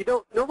goal.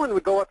 No one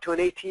would go up to an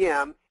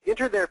ATM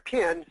enter their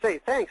PIN, say,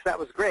 thanks, that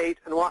was great,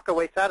 and walk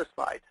away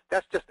satisfied.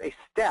 That's just a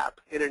step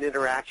in an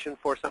interaction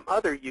for some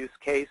other use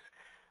case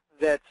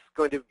that's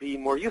going to be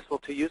more useful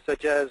to you,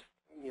 such as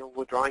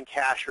withdrawing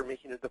cash or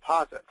making a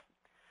deposit.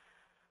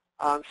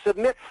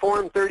 Submit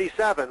Form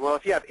 37. Well,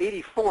 if you have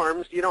 80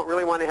 forms, you don't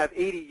really want to have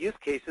 80 use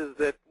cases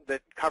that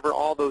cover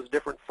all those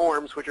different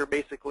forms, which are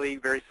basically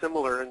very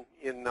similar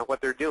in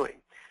what they're doing.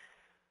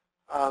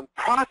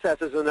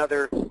 Process is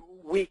another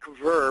weak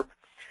verb.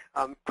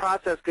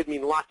 Process could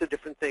mean lots of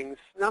different things.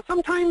 Now,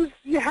 sometimes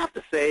you have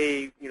to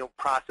say,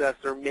 process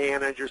or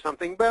manage or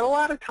something, but a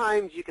lot of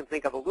times you can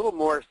think of a little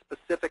more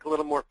specific, a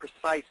little more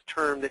precise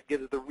term that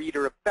gives the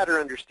reader a better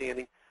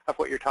understanding of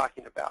what you're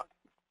talking about.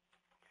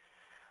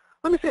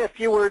 Let me say a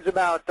few words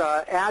about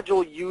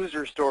Agile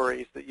user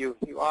stories that you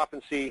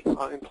often see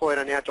employed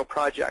on Agile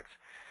projects.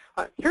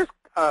 Here's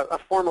a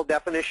formal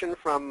definition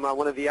from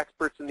one of the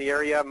experts in the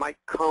area, Mike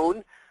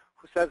Cohn,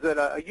 who says that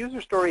a user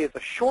story is a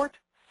short,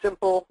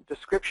 simple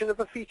description of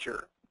a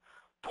feature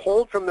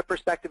told from the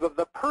perspective of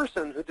the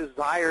person who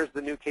desires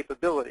the new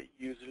capability,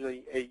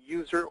 usually a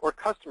user or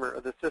customer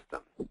of the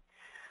system.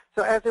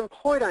 So as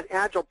employed on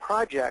Agile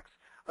projects,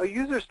 a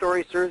user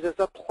story serves as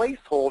a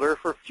placeholder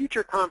for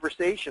future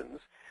conversations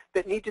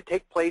that need to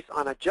take place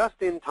on a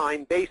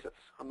just-in-time basis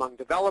among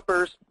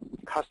developers,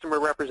 customer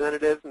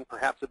representatives, and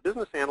perhaps a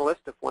business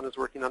analyst if one is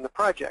working on the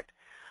project.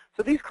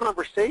 So these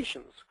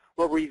conversations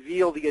will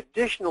reveal the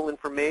additional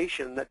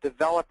information that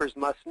developers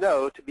must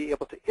know to be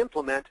able to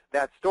implement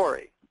that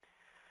story.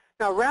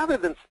 Now, rather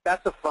than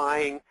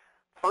specifying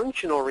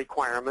functional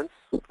requirements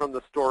from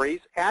the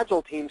stories,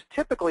 Agile teams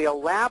typically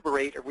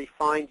elaborate a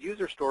refined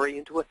user story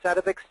into a set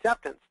of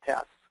acceptance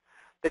tests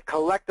that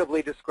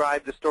collectively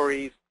describe the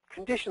story's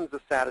conditions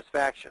of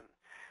satisfaction.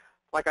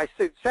 Like I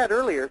said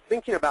earlier,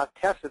 thinking about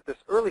tests at this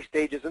early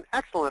stage is an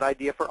excellent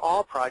idea for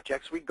all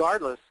projects,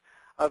 regardless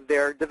of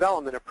their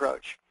development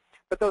approach.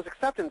 But those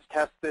acceptance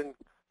tests then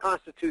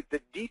constitute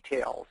the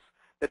details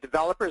that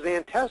developers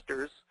and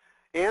testers,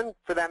 and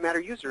for that matter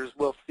users,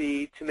 will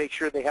see to make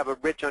sure they have a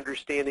rich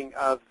understanding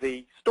of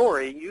the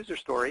story, user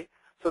story,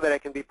 so that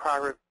it can be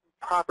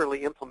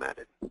properly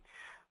implemented.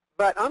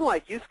 But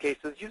unlike use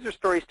cases, user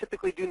stories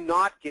typically do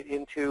not get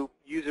into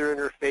user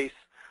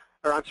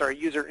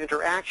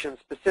interaction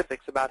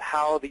specifics about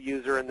how the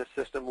user and the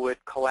system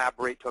would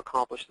collaborate to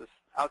accomplish this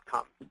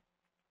outcome.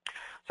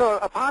 So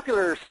a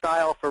popular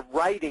style for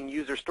writing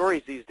user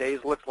stories these days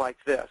looks like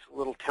this, a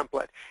little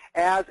template.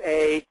 As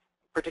a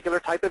particular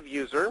type of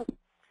user,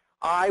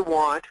 I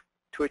want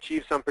to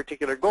achieve some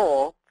particular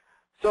goal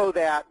so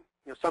that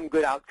some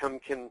good outcome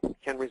can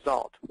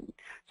result.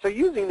 So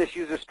using this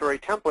user story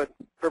template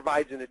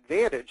provides an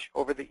advantage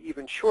over the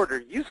even shorter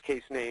use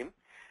case name,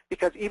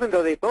 because even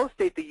though they both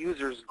state the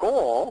user's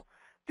goal,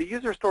 the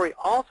user story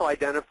also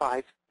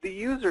identifies the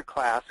user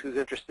class who's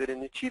interested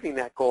in achieving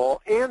that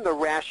goal and the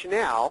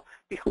rationale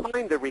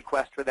behind the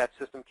request for that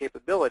system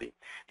capability.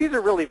 These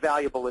are really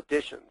valuable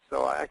additions,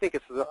 so I think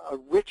it's a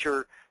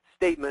richer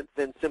statement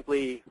than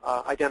simply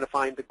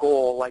identifying the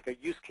goal like a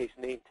use case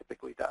name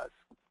typically does.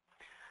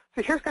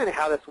 So here's kind of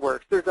how this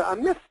works. There's a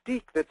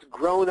mystique that's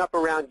grown up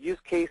around use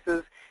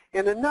cases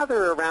and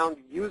another around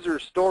user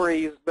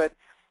stories, but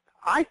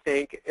I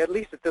think, at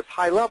least at this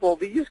high level,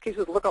 the use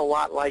cases look a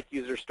lot like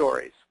user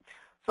stories.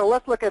 So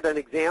let's look at an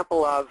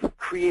example of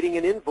creating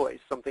an invoice,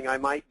 something I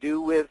might do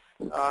with,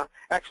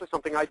 actually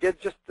something I did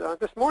just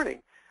this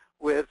morning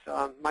with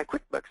my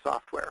QuickBooks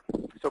software.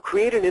 So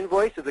create an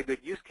invoice is a good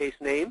use case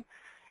name,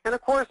 and a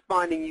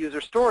corresponding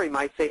user story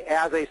might say,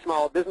 as a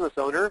small business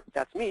owner,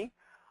 that's me,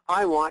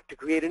 I want to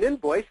create an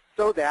invoice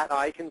so that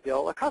I can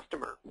bill a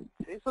customer.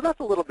 Okay? So that's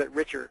a little bit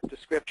richer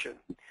description.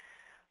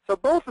 So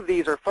both of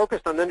these are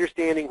focused on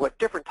understanding what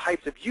different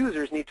types of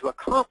users need to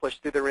accomplish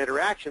through their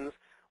interactions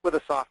with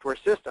a software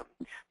system.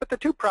 But the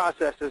two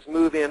processes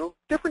move in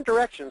different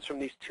directions from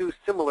these two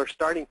similar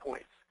starting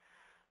points.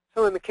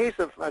 So in the case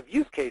of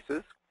use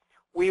cases,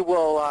 we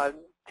will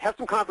have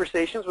some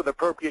conversations with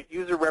appropriate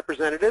user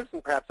representatives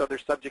and perhaps other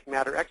subject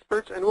matter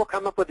experts, and we'll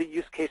come up with a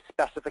use case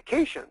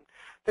specification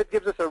that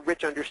gives us a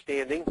rich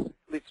understanding,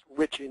 at least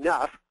rich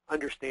enough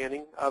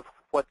understanding of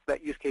what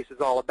that use case is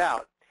all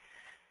about.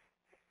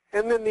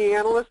 And then the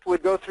analyst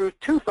would go through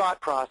two thought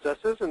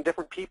processes, and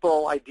different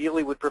people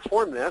ideally would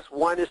perform this.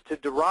 One is to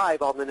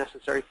derive all the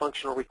necessary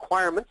functional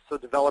requirements so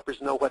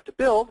developers know what to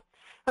build.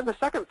 And the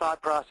second thought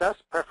process,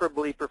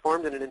 preferably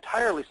performed in an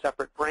entirely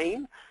separate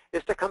brain,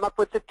 is to come up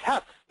with the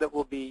tests that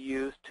will be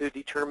used to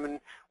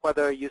determine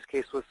whether a use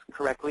case was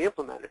correctly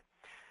implemented.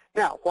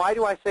 Now, why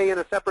do I say in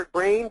a separate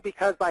brain?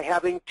 Because by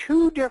having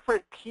two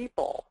different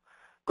people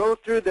go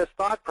through this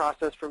thought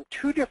process from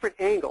two different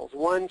angles,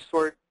 one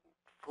sort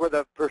for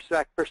the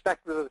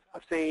perspective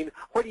of saying,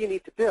 what do you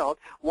need to build?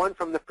 One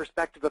from the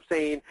perspective of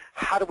saying,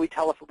 how do we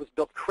tell if it was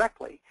built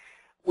correctly?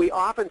 We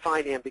often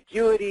find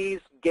ambiguities,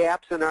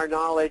 gaps in our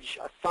knowledge,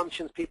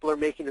 assumptions people are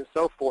making, and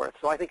so forth.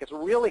 So I think it's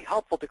really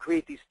helpful to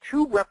create these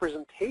two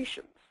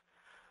representations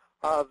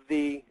of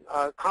the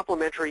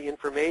complementary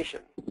information.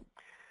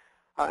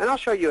 And I'll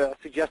show you a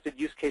suggested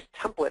use case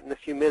template in a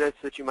few minutes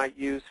that you might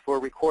use for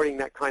recording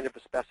that kind of a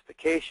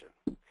specification.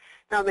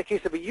 Now, in the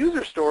case of a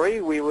user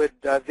story, we would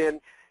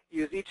then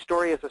use each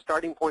story as a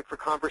starting point for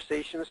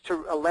conversations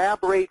to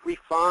elaborate,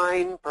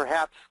 refine,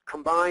 perhaps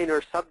combine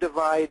or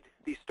subdivide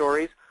these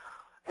stories,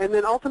 and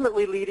then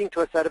ultimately leading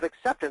to a set of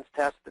acceptance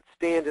tests that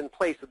stand in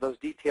place of those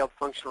detailed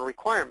functional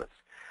requirements.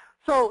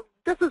 So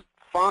this is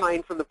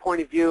fine from the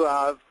point of view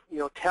of,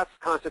 tests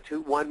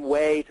constitute one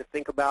way to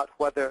think about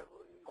what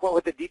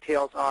the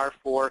details are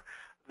for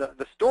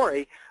the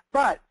story,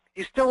 but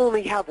you still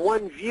only have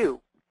one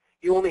view.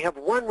 You only have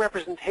one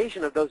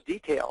representation of those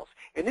details.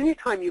 And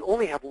anytime you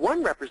only have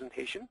one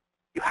representation,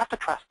 you have to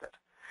trust it.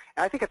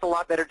 And I think it's a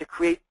lot better to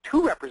create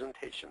two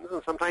representations,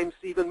 and sometimes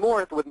even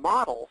more with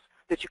models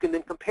that you can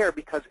then compare,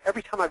 because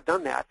every time I've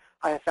done that,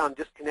 I have found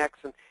disconnects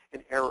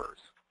and errors.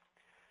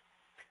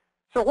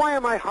 So why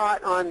am I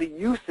hot on the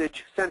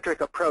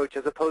usage-centric approach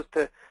as opposed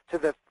to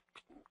the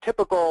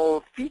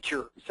typical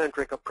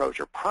feature-centric approach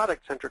or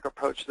product-centric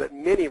approach that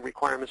many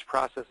requirements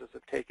processes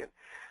have taken?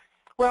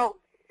 Well,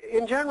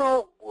 in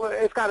general,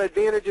 it's got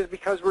advantages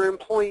because we're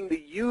employing the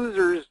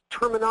user's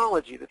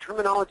terminology, the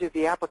terminology of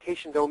the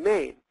application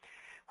domain,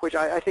 which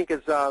I think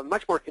is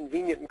much more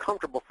convenient and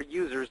comfortable for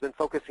users than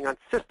focusing on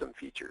system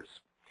features.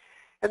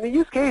 And the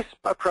use case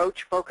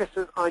approach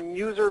focuses on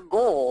user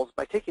goals.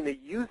 By taking the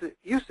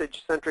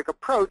usage-centric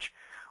approach,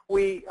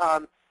 we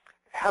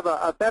have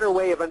a better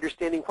way of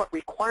understanding what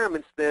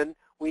requirements then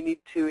we need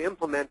to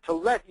implement to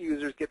let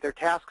users get their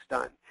tasks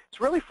done.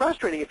 It's really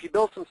frustrating if you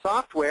build some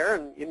software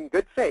in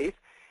good faith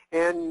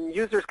and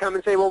users come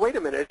and say, well, wait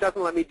a minute, it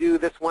doesn't let me do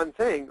this one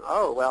thing.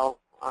 Oh, well,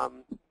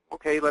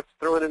 okay, let's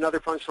throw in another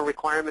functional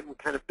requirement and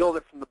kind of build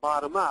it from the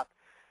bottom up.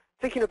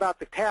 Thinking about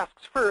the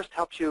tasks first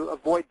helps you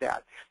avoid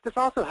that. This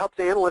also helps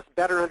analysts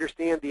better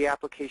understand the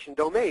application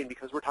domain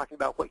because we're talking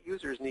about what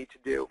users need to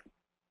do.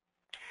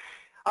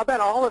 I'll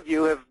bet all of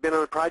you have been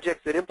on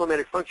projects that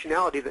implemented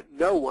functionality that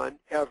no one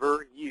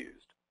ever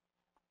used.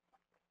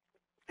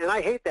 And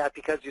I hate that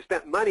because you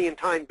spent money and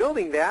time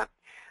building that,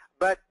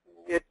 but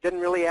it didn't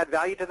really add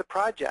value to the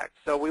project.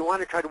 So we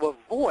want to try to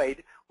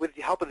avoid, with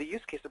the help of the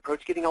use case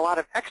approach, getting a lot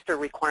of extra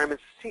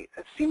requirements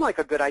that seem like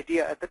a good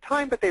idea at the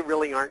time, but they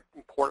really aren't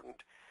important.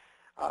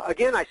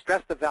 Again, I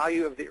stress the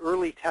value of the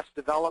early test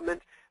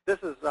development. This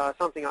is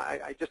something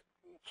I just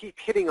keep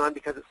hitting on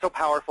because it's so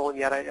powerful, and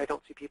yet I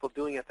don't see people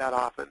doing it that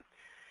often.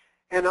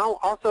 And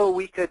also,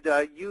 we could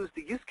use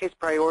the use case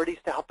priorities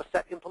to help us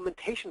set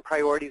implementation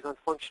priorities on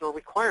functional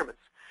requirements.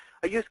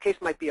 A use case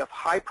might be of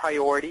high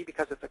priority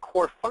because it's a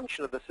core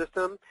function of the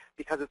system,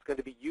 because it's going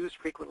to be used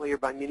frequently or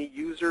by many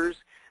users.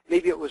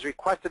 Maybe it was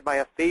requested by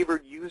a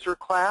favored user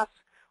class,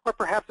 or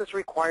perhaps it's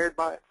required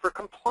for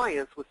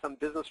compliance with some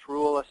business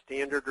rule, a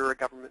standard, or a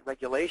government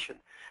regulation.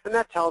 And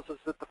that tells us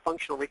that the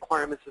functional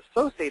requirements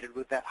associated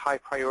with that high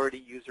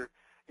priority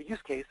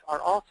use case are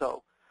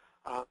also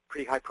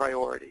pretty high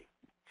priority.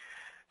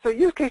 So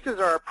use cases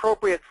are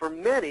appropriate for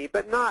many,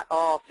 but not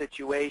all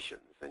situations.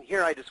 And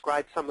here I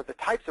describe some of the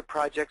types of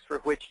projects for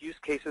which use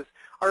cases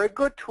are a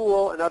good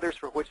tool and others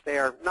for which they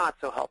are not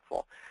so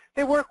helpful.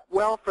 They work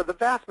well for the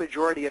vast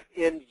majority of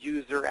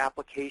end-user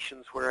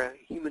applications where a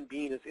human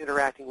being is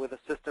interacting with a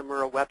system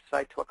or a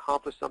website to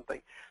accomplish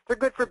something. They're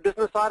good for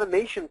business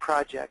automation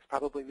projects.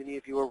 Probably many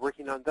of you are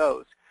working on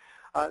those.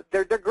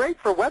 They're great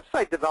for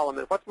website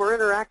development. What's more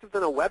interactive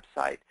than a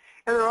website?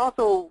 And they're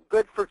also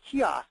good for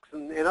kiosks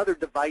and other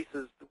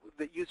devices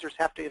that users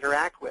have to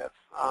interact with,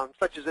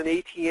 such as an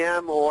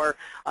ATM or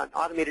an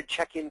automated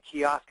check-in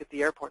kiosk at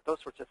the airport,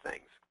 those sorts of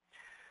things.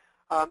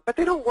 But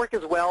they don't work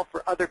as well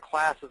for other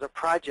classes of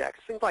projects,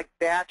 things like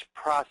batch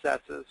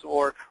processes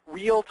or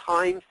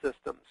real-time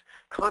systems,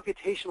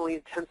 computationally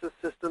intensive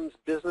systems,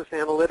 business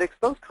analytics,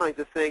 those kinds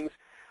of things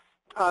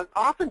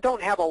often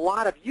don't have a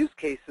lot of use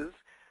cases,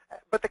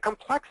 but the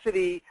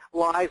complexity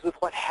lies with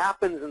what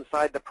happens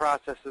inside the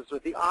processes or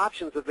the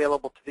options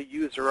available to the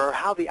user or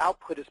how the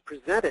output is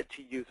presented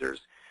to users,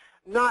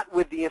 not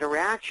with the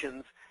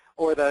interactions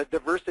or the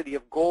diversity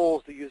of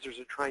goals the users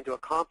are trying to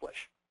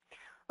accomplish.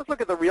 Let's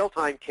look at the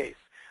real-time case.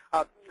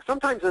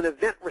 Sometimes an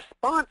event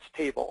response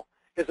table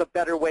is a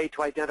better way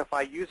to identify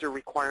user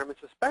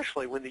requirements,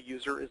 especially when the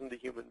user isn't a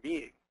human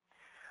being.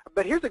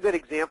 But here's a good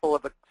example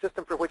of a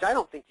system for which I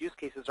don't think use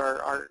cases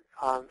are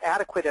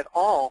adequate at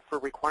all for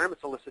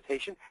requirements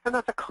elicitation, and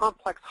that's a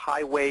complex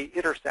highway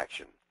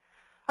intersection.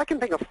 I can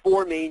think of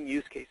 4 main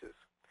use cases.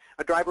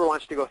 A driver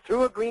wants to go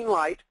through a green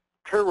light,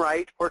 turn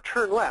right, or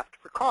turn left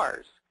for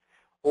cars,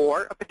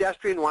 or a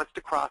pedestrian wants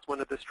to cross one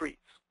of the streets.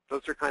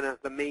 Those are kind of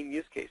the main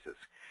use cases.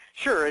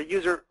 Sure,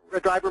 a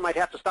driver might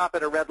have to stop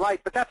at a red light,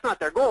 but that's not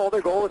their goal.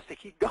 Their goal is to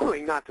keep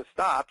going, not to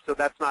stop, so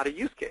that's not a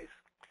use case.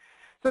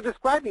 So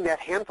describing that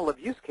handful of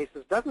use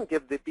cases doesn't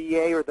give the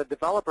BA or the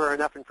developer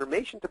enough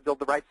information to build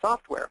the right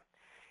software.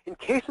 In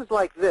cases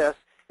like this,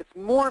 it's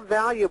more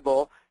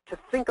valuable to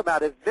think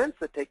about events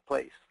that take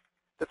place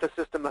that the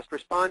system must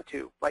respond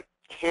to, like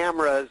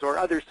cameras or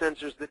other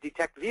sensors that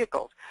detect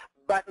vehicles,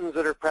 buttons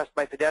that are pressed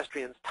by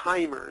pedestrians,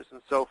 timers,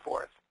 and so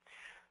forth.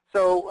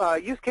 So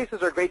use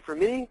cases are great for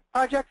many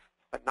projects,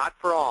 but not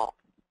for all.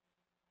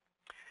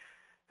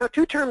 Now,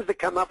 two terms that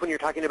come up when you're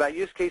talking about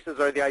use cases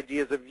are the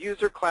ideas of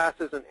user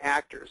classes and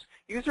actors.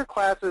 User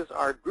classes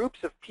are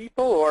groups of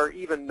people or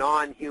even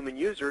non-human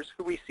users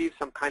who receive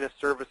some kind of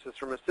services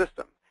from a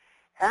system.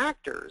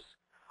 Actors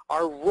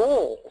are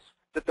roles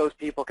that those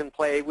people can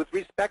play with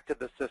respect to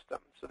the system.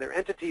 So they're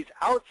entities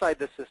outside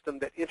the system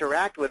that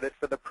interact with it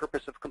for the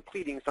purpose of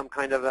completing some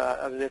kind of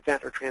an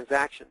event or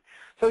transaction.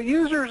 So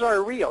users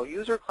are real.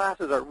 User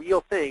classes are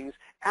real things.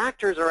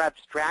 Actors are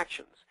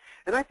abstractions.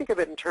 And I think of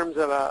it in terms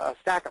of a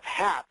stack of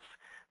hats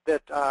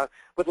that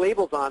with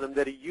labels on them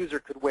that a user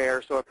could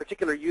wear. So a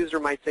particular user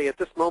might say, at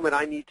this moment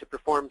I need to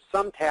perform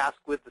some task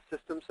with the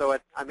system, so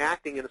I'm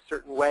acting in a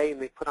certain way,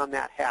 and they put on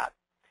that hat.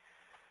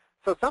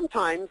 So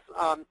sometimes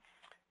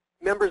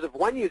members of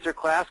one user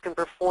class can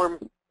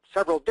perform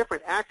several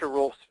different actor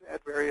roles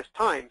at various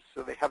times,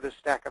 so they have this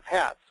stack of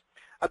hats.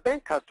 A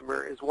bank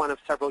customer is one of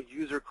several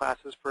user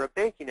classes for a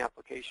banking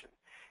application.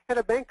 And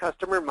a bank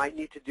customer might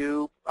need to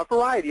do a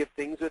variety of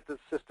things with the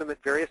system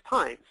at various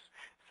times.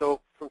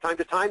 So from time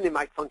to time, they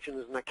might function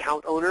as an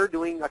account owner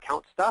doing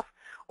account stuff,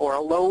 or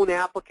a loan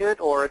applicant,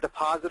 or a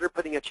depositor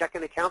putting a check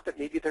in account that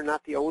maybe they're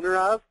not the owner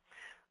of.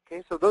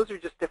 Okay, so those are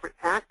just different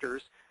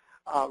actors,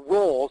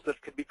 roles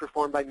that could be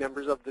performed by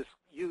members of this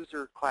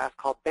user class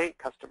called bank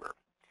customer.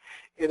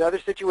 In other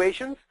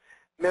situations,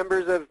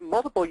 members of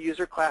multiple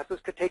user classes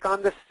could take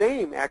on the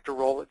same actor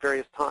role at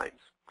various times.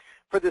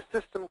 For this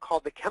system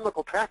called the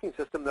chemical tracking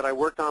system that I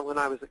worked on when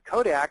I was at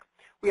Kodak,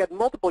 we had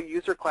multiple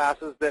user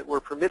classes that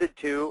were permitted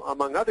to,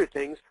 among other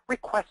things,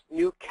 request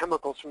new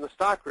chemicals from the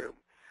stockroom.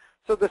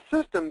 So the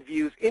system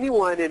views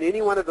anyone in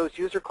any one of those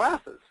user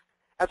classes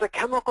as a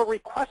chemical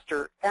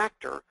requester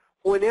actor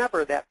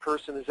whenever that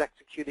person is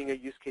executing a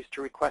use case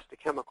to request a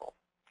chemical.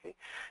 Okay?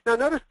 Now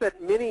notice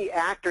that many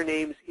actor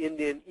names end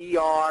in ER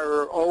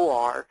or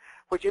OR,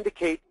 which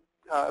indicate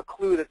a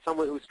clue that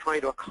someone who's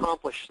trying to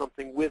accomplish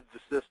something with the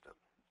system.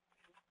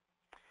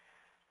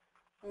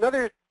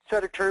 Another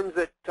set of terms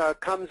that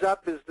comes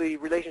up is the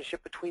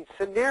relationship between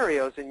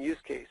scenarios and use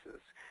cases.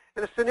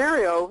 And a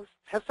scenario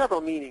has several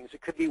meanings.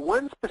 It could be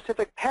one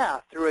specific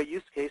path through a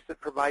use case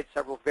that provides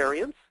several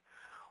variants,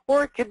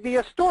 or it could be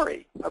a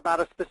story about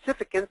a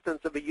specific instance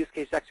of a use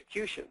case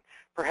execution,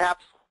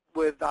 perhaps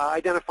with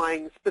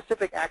identifying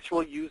specific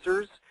actual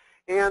users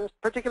and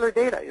particular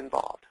data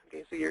involved.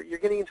 Okay, so you're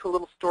getting into a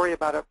little story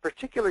about a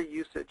particular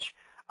usage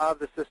of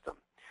the system.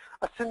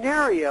 A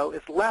scenario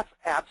is less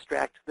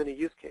abstract than a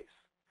use case.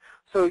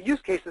 So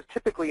use cases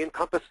typically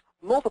encompass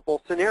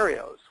multiple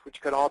scenarios, which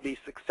could all be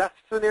success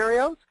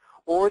scenarios,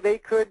 or they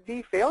could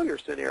be failure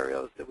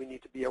scenarios that we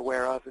need to be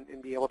aware of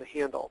and be able to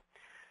handle.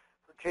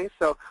 Okay,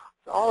 so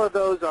all of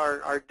those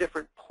are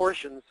different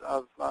portions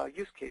of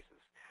use cases.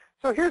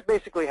 So here's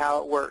basically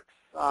how it works.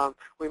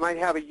 We might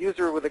have a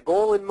user with a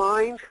goal in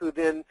mind who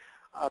then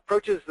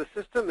approaches the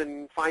system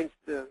and finds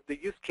the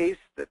use case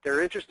that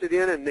they're interested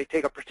in, and they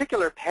take a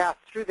particular path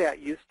through that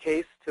use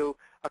case to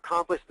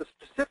accomplish the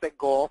specific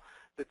goal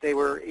that they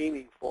were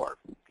aiming for.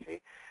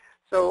 Okay?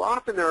 So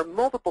often there are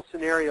multiple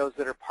scenarios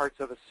that are parts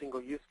of a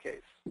single use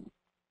case.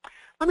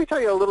 Let me tell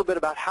you a little bit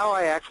about how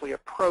I actually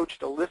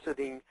approached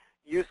eliciting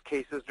use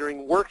cases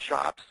during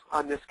workshops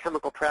on this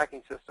chemical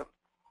tracking system.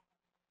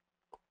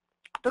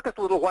 It took us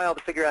a little while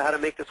to figure out how to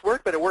make this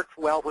work, but it worked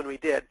well when we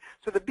did.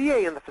 So the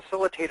BA and the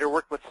facilitator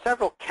worked with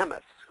several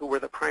chemists who were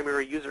the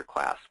primary user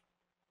class.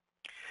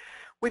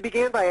 We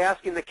began by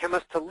asking the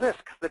chemists to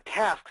list the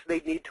tasks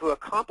they'd need to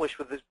accomplish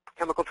with this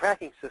chemical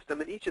tracking system,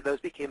 and each of those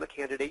became a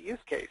candidate use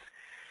case.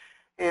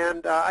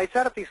 And I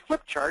set up these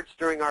flip charts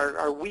during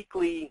our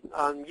weekly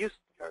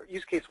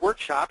use case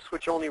workshops,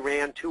 which only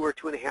ran 2 or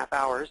 2.5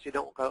 hours. You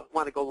don't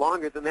want to go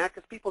longer than that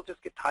because people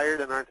just get tired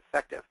and aren't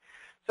effective.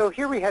 So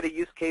here we had a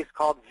use case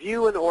called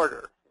view and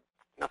order.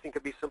 Nothing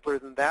could be simpler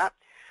than that.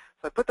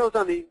 So I put those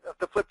on the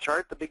flip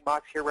chart. The big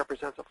box here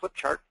represents a flip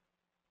chart.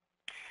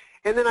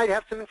 And then I'd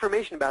have some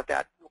information about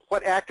that.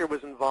 What actor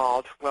was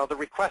involved? Well, the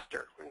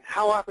requester. And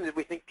how often did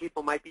we think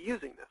people might be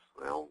using this?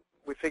 Well,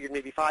 we figured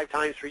maybe 5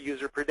 times per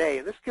user per day.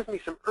 And this gives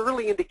me some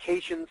early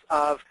indications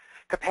of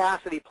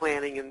capacity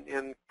planning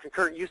and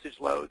concurrent usage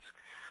loads.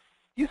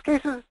 Use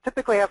cases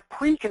typically have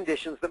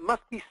preconditions that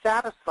must be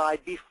satisfied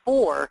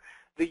before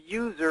the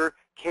user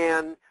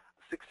can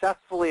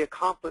successfully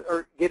accomplish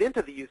or get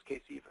into the use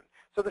case even.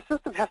 So the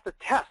system has to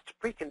test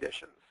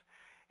preconditions.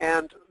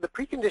 And the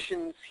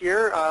preconditions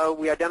here,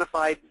 we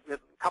identified a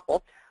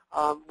couple.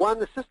 One,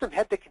 the system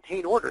had to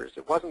contain orders.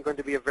 It wasn't going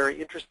to be a very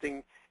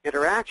interesting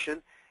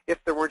interaction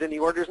if there weren't any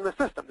orders in the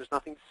system. There's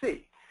nothing to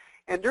see.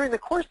 And during the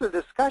course of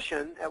the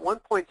discussion, at one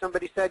point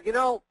somebody said, you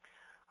know,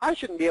 I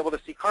shouldn't be able to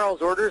see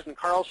Karl's orders and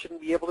Karl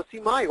shouldn't be able to see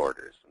my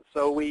orders. And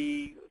so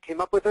we came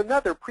up with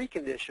another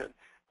precondition,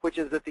 which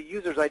is that the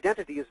user's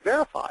identity is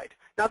verified.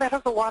 Now that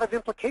has a lot of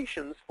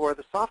implications for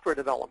the software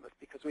development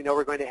because we know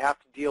we're going to have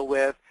to deal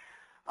with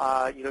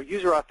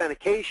user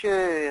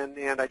authentication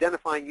and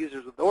identifying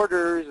users with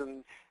orders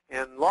and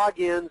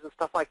logins and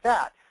stuff like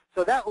that.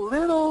 So that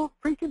little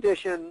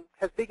precondition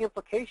has big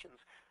implications.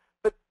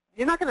 But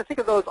you're not going to think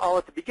of those all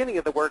at the beginning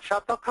of the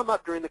workshop. They'll come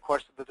up during the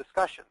course of the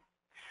discussion.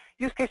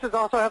 Use cases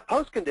also have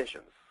post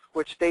conditions,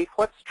 which state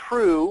what's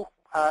true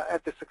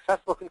at the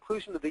successful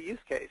conclusion of the use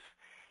case.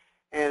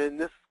 And in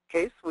this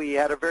case, we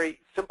had a very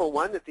simple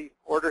one that the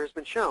order has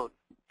been shown.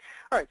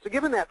 All right, so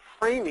given that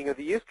framing of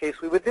the use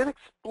case, we would then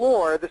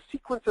explore the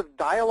sequence of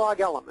dialogue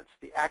elements,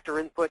 the actor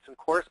inputs and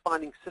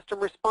corresponding system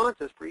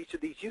responses for each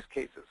of these use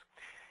cases.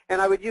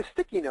 And I would use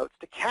sticky notes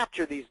to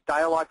capture these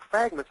dialogue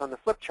fragments on the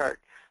flip chart.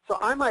 So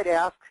I might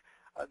ask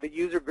the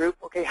user group,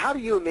 okay, how do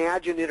you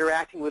imagine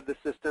interacting with the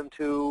system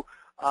to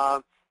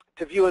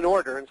view an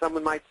order? And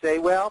someone might say,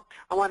 well,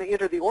 I want to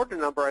enter the order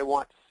number I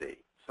want to see.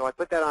 So I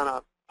put that on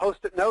a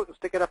Post-it note and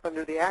stick it up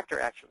under the actor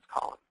actions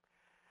column.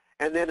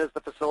 And then as the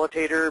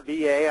facilitator,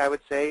 BA, I would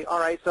say, all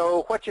right,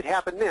 so what should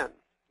happen then?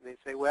 And they'd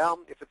say, well,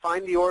 if it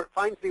finds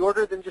the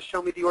order, then just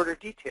show me the order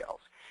details.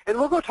 And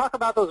we'll go talk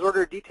about those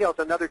order details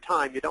another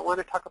time. You don't want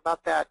to talk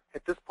about that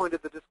at this point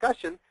of the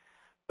discussion,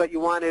 but you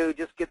want to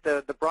just get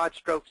the broad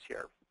strokes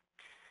here.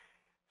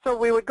 So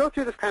we would go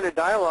through this kind of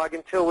dialogue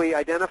until we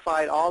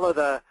identified all of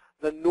the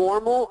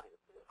normal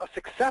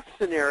success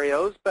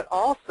scenarios, but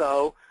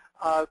also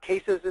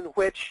cases in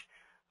which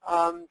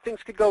things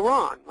could go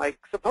wrong. Like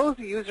suppose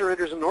the user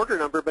enters an order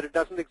number, but it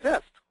doesn't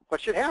exist.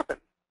 What should happen?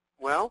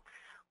 Well,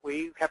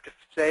 we have to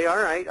say,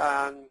 all right,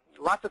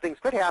 lots of things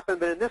could happen,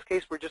 but in this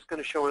case, we're just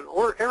going to show an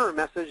error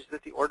message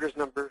that the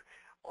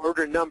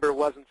order number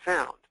wasn't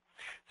found.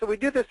 So we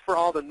do this for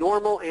all the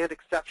normal and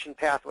exception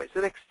pathways.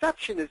 An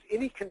exception is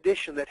any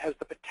condition that has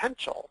the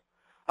potential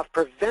of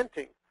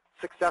preventing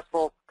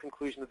successful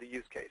conclusion of the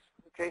use case.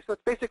 Okay, so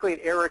it's basically an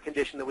error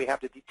condition that we have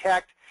to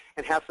detect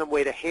and have some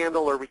way to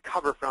handle or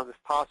recover from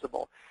if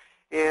possible.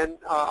 And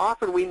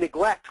often we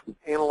neglect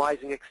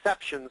analyzing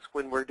exceptions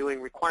when we're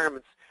doing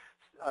requirements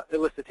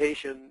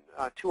elicitation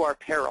to our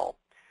peril.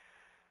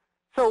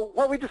 So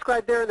what we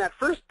described there in that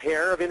first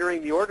pair of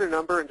entering the order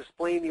number and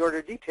displaying the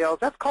order details,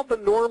 that's called the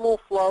normal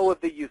flow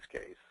of the use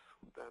case.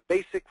 The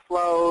basic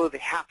flow, the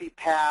happy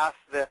path,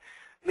 the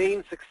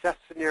main success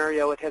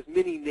scenario. It has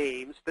many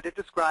names, but it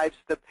describes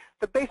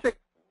the basic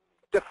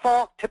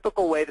default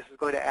typical way this is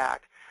going to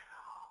act.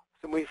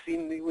 So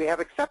we have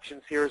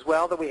exceptions here as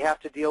well that we have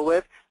to deal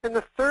with. And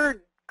the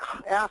third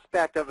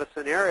aspect of a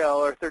scenario,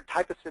 or third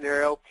type of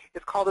scenario,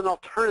 is called an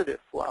alternative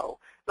flow.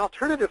 An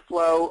alternative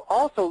flow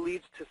also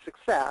leads to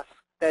success.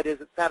 That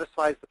is, it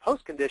satisfies the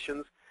post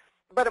conditions,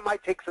 but it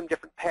might take some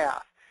different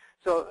path.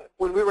 So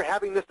when we were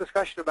having this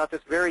discussion about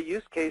this very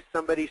use case,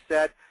 somebody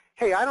said,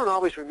 hey, I don't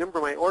always remember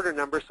my order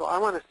number, so I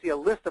want to see a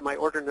list of my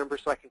order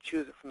numbers so I can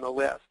choose it from the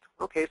list.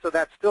 Okay, so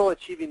that's still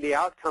achieving the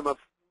outcome of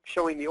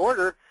showing the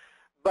order,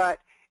 but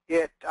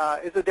it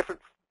is a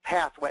different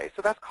pathway.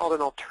 So that's called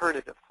an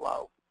alternative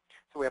flow.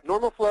 So we have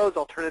normal flows,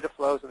 alternative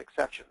flows, and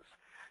exceptions.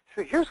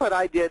 So here's what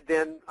I did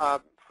then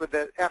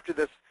after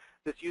this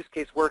use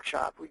case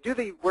workshop. We do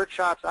the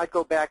workshops. I'd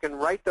go back and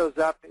write those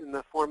up in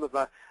the form of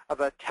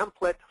a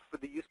template for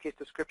the use case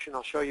description.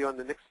 I'll show you on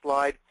the next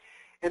slide.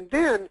 And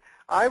then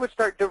I would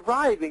start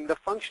deriving the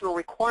functional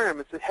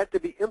requirements that had to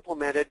be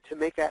implemented to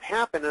make that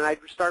happen. And I'd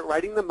start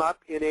writing them up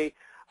in a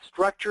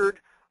structured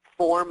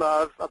form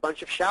of a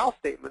bunch of shall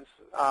statements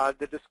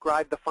that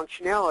describe the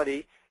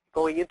functionality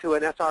going into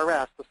an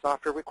SRS, the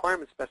software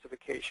requirement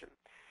specification.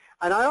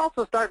 And I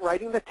also start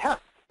writing the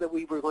tests that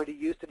we were going to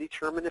use to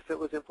determine if it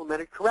was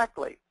implemented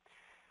correctly.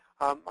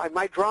 I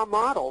might draw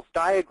models,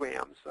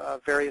 diagrams,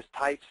 various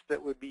types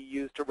that would be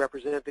used to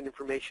represent the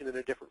information in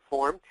a different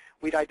form.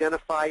 We'd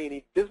identify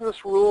any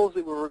business rules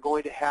that we were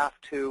going to have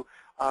to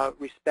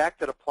respect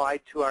that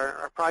applied to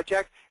our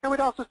project. And we'd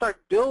also start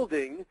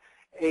building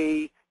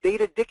a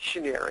data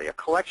dictionary, a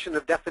collection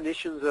of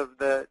definitions of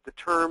the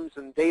terms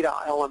and data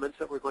elements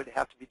that we're going to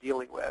have to be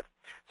dealing with.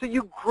 So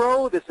you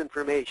grow this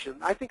information.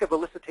 I think of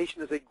elicitation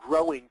as a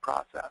growing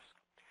process.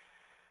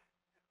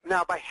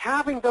 Now, by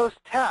having those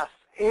tests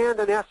and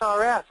an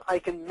SRS, I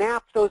can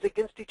map those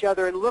against each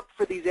other and look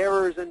for these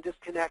errors and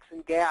disconnects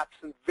and gaps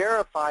and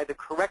verify the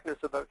correctness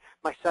of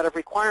my set of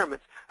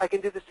requirements. I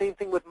can do the same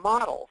thing with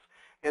models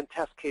and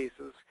test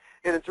cases.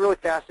 And it's really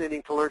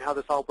fascinating to learn how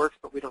this all works,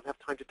 but we don't have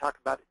time to talk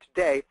about it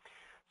today.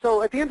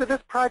 So at the end of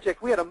this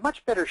project, we had a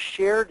much better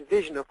shared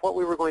vision of what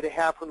we were going to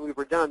have when we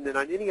were done than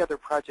on any other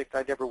project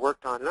I'd ever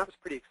worked on, and that was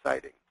pretty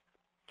exciting.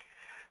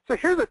 So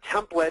here's a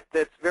template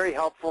that's very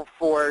helpful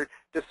for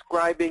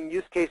describing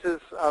use cases.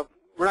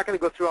 We're not going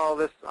to go through all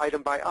this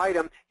item by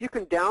item. You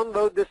can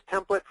download this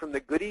template from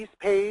the goodies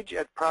page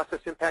at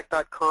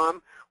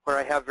processimpact.com, where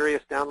I have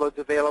various downloads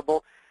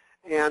available.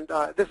 And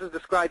this is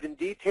described in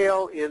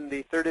detail in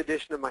the 3rd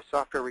edition of my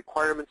software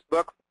requirements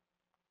book.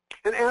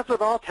 And as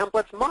with all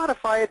templates,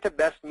 modify it to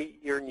best meet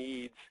your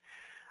needs.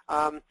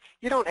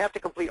 You don't have to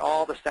complete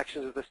all the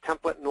sections of this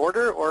template in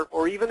order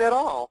or even at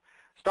all.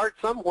 Start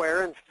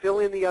somewhere and fill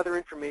in the other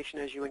information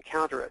as you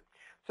encounter it.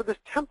 So this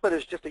template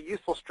is just a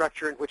useful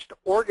structure in which to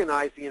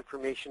organize the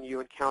information you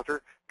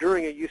encounter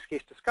during a use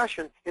case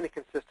discussion in a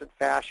consistent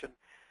fashion.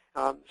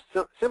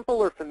 Simple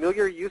or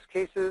familiar use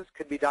cases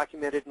could be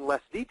documented in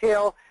less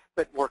detail,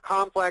 But more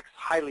complex,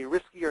 highly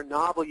risky, or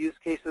novel use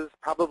cases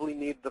probably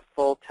need the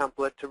full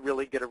template to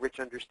really get a rich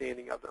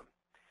understanding of them.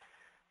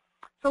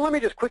 So let me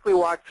just quickly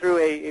walk through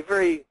a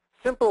very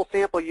simple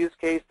sample use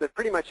case that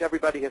pretty much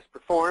everybody has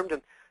performed.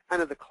 And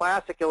kind of the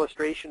classic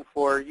illustration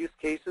for use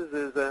cases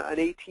is an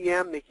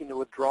ATM making a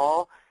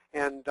withdrawal.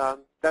 And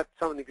that's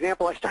an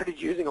example I started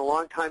using a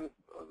long time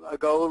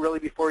ago, really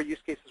before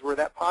use cases were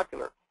that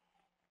popular.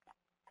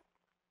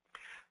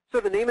 So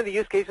the name of the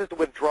use case is to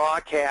withdraw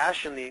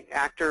cash, and the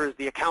actor is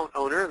the account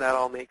owner. That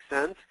all makes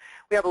sense.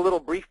 We have a little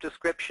brief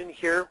description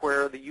here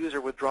where the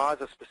user withdraws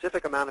a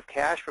specific amount of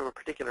cash from a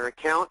particular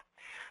account.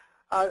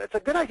 It's a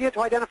good idea to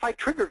identify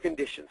trigger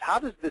conditions. How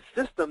does the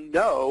system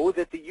know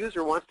that the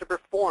user wants to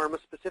perform a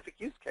specific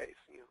use case?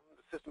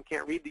 The system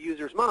can't read the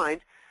user's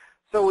mind,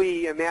 so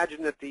we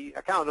imagine that the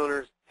account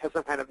owner has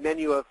some kind of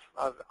menu of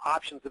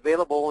options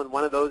available, and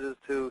one of those is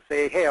to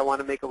say, hey, I want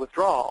to make a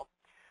withdrawal.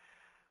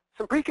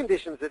 Some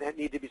preconditions that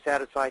need to be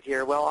satisfied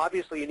here. Well,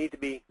 obviously you need to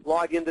be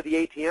logged into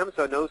the ATM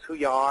so it knows who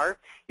you are.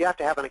 You have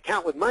to have an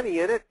account with money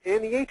in it,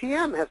 and the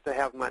ATM has to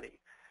have money.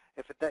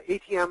 If the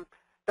ATM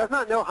does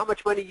not know how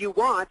much money you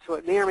want, so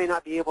it may or may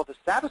not be able to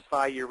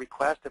satisfy your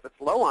request if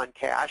it's low on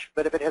cash,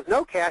 but if it has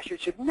no cash,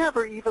 it should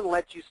never even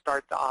let you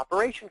start the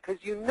operation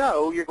because you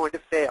know you're going to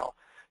fail.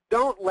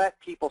 Don't let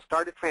people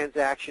start a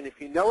transaction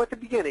if you know at the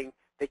beginning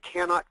they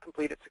cannot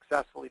complete it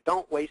successfully.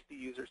 Don't waste the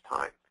user's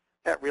time.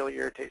 That really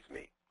irritates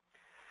me.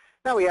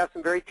 Now we have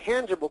some very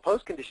tangible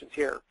post conditions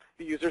here.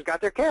 The user's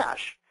got their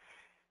cash,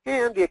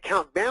 and the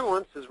account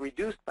balance is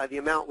reduced by the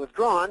amount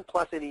withdrawn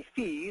plus any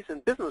fees,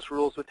 and business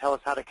rules would tell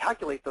us how to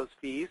calculate those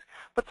fees.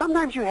 But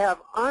sometimes you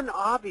have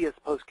unobvious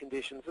post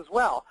conditions as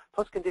well,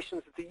 post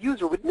conditions that the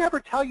user would never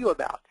tell you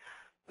about.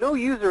 No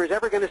user is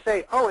ever going to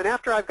say, oh, and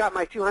after I've got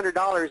my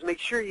 $200, make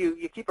sure you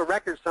keep a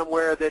record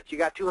somewhere that you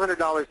got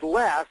 $200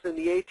 less in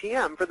the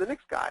ATM for the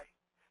next guy.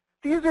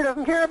 The user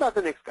doesn't care about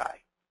the next guy.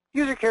 The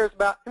user cares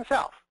about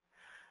himself.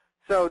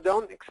 So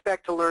don't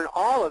expect to learn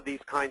all of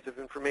these kinds of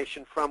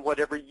information from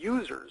whatever end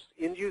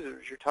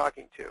users you're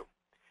talking to.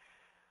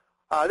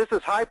 This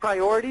is high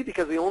priority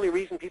because the only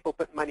reason people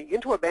put money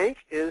into a bank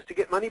is to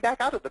get money back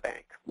out of the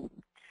bank.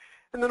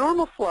 And the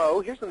normal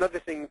flow, here's another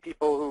thing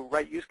people who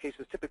write use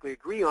cases typically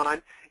agree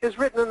on, is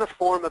written in the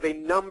form of a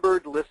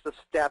numbered list of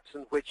steps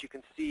in which you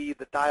can see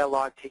the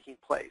dialogue taking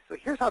place. So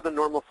here's how the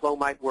normal flow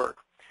might work.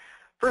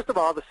 First of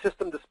all, the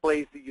system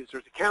displays the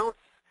user's accounts,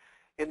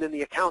 and then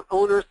the account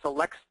owner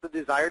selects the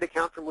desired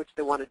account from which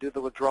they want to do the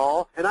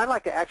withdrawal. And I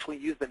like to actually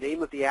use the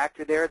name of the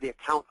actor there, the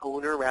account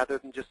owner, rather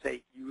than just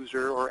say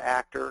user or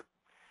actor.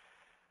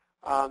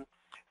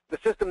 The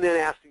system then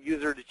asks the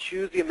user to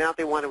choose the amount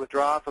they want to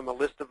withdraw from a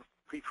list of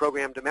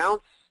pre-programmed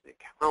amounts. The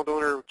account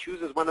owner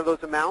chooses one of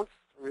those amounts.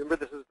 Remember,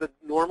 this is the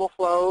normal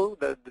flow,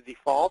 the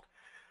default.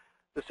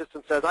 The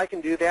system says, I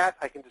can do that.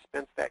 I can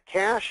dispense that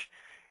cash.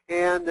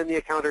 And then the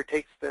account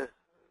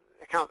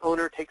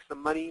owner takes the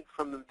money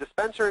from the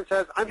dispenser and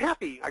says, I'm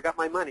happy, I got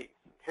my money.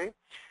 Okay?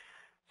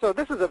 So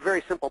this is a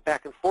very simple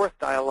back and forth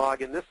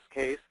dialogue in this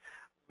case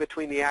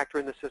between the actor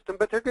and the system,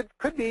 but there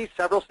could be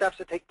several steps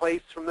that take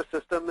place from the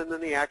system, and then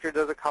the actor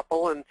does a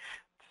couple, and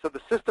so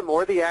the system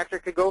or the actor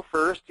could go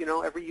first.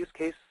 Every use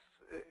case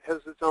has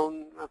its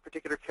own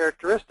particular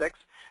characteristics.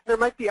 There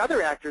might be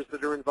other actors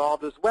that are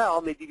involved as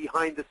well, maybe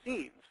behind the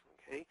scenes.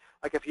 Okay?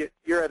 Like if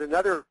you're at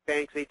another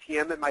bank's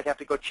ATM that might have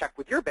to go check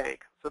with your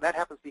bank. So that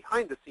happens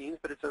behind the scenes,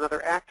 but it's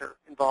another actor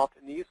involved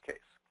in the use case.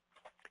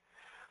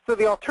 So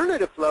the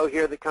alternative flow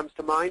here that comes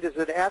to mind is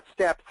that at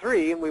step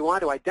 3, and we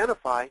want to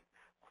identify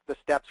the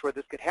steps where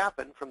this could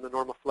happen from the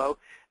normal flow,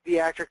 the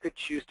actor could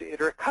choose to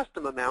enter a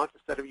custom amount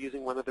instead of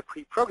using one of the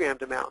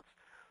pre-programmed amounts.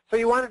 So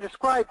you want to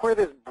describe where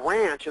this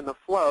branch in the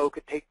flow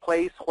could take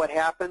place, what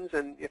happens,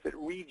 and if it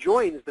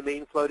rejoins the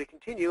main flow to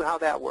continue, how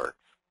that works.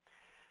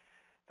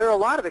 There are a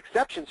lot of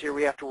exceptions here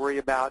we have to worry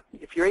about.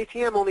 If your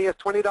ATM only has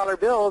 $20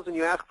 bills and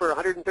you ask for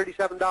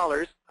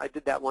 $137, I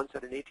did that once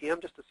at an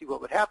ATM just to see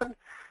what would happen,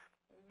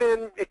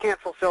 then it can't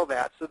fulfill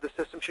that. So the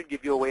system should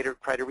give you a way to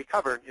try to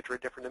recover and enter a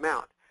different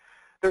amount.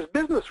 There's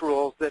business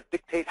rules that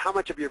dictate how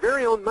much of your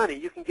very own money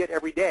you can get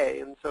every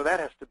day, and so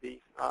that has to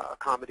be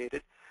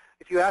accommodated.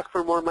 If you ask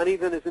for more money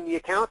than is in the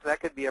account,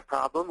 that could be a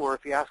problem, or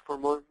if you ask for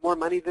more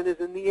money than is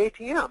in the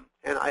ATM.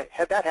 And I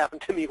had that happen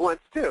to me once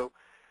too.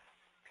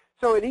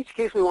 So in each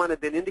case, we want to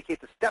then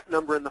indicate the step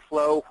number in the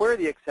flow, where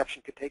the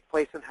exception could take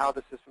place, and how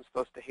the system's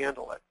supposed to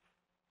handle it.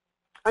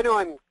 I know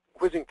I'm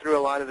whizzing through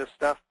a lot of this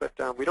stuff, but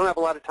we don't have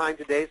a lot of time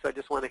today, so I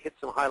just want to hit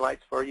some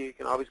highlights for you. You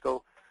can always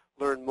go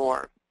learn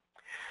more.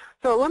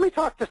 So let me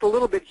talk just a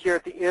little bit here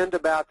at the end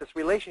about this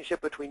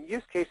relationship between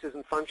use cases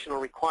and functional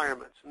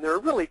requirements. And there are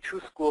really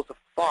two schools of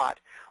thought.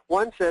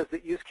 One says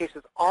that use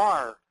cases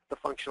are the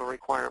functional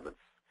requirements.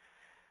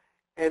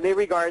 And they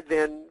regard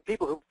then,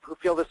 people who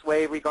feel this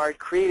way regard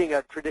creating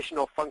a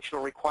traditional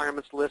functional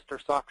requirements list or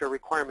software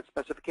requirement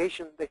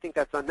specification. They think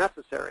that's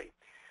unnecessary.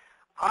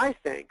 I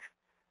think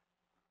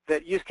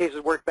that use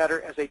cases work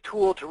better as a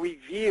tool to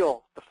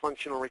reveal the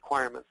functional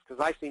requirements,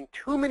 because I've seen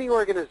too many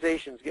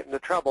organizations get into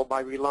trouble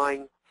by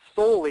relying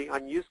solely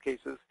on use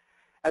cases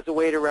as a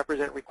way to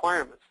represent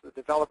requirements. The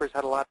developers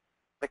had a lot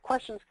of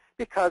questions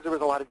because there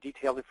was a lot of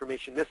detailed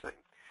information missing.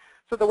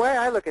 So the way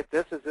I look at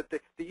this is that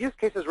the use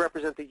cases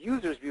represent the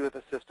user's view of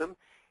the system,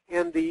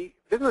 and the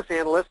business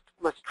analyst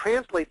must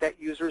translate that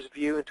user's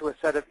view into a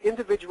set of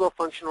individual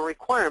functional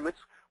requirements,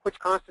 which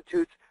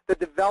constitutes the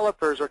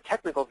developer's or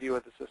technical view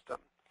of the system.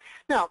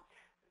 Now,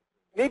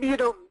 maybe you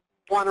don't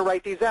want to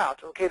write these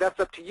out. Okay, that's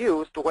up to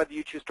you as to whether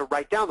you choose to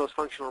write down those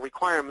functional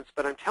requirements,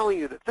 but I'm telling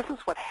you that this is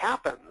what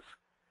happens.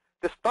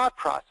 This thought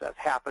process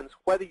happens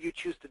whether you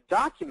choose to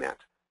document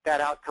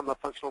that outcome of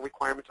functional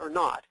requirements or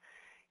not.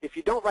 If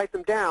you don't write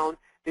them down,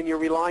 then you're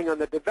relying on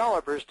the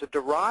developers to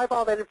derive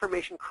all that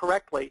information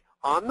correctly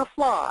on the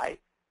fly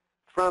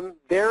from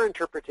their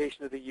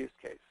interpretation of the use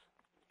case.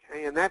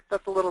 Okay, and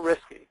that's a little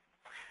risky.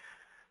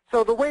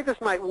 So the way this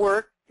might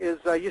work is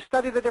you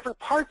study the different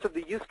parts of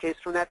the use case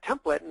from that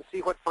template and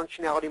see what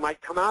functionality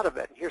might come out of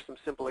it. And here's some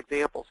simple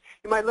examples.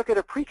 You might look at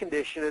a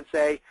precondition and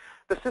say,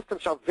 the system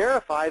shall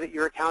verify that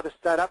your account is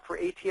set up for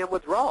ATM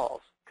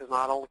withdrawals, because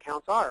not all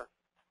accounts are.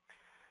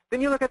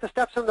 Then you look at the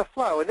steps in the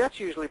flow, and that's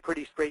usually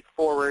pretty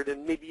straightforward,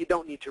 and maybe you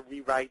don't need to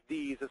rewrite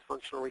these as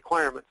functional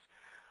requirements.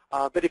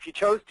 But if you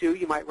chose to,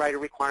 you might write a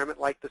requirement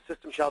like the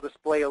system shall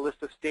display a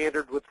list of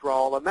standard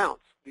withdrawal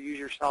amounts. The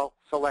user shall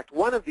select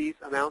one of these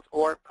amounts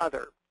or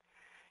other.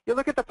 You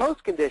look at the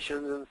post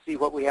conditions and see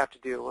what we have to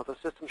do. Well, the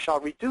system shall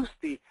reduce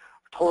the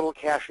total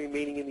cash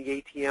remaining in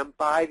the ATM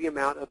by the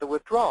amount of the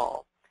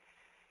withdrawal.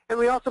 And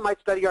we also might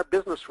study our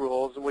business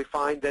rules, and we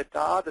find that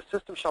the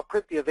system shall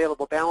print the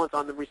available balance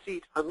on the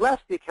receipt unless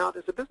the account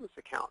is a business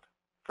account.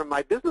 From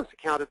my business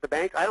account at the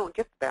bank, I don't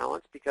get the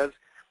balance because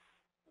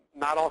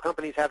not all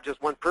companies have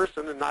just one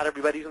person, and not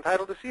everybody's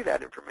entitled to see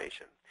that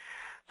information.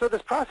 So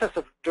this process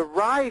of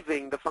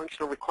deriving the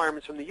functional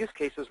requirements from the use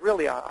case is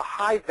really a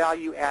high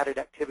value added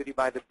activity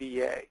by the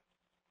BA.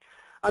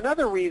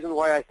 Another reason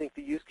why I think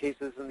the use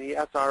cases in the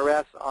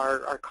SRS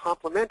are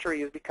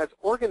complementary is because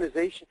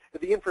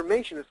the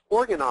information is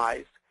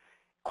organized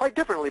quite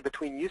differently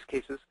between use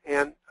cases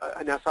and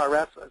an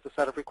SRS as a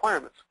set of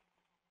requirements.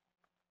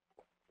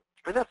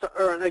 And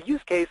a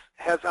use case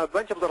has a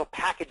bunch of little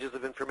packages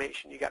of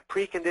information. You got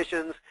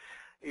preconditions,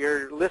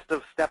 your list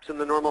of steps in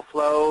the normal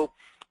flow,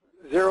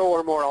 0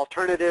 or more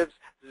alternatives,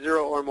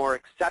 0 or more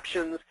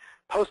exceptions,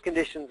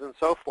 postconditions, and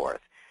so forth.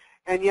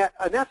 And yet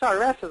an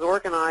SRS is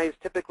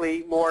organized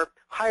typically more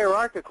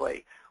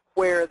hierarchically,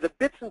 where the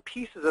bits and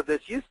pieces of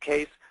this use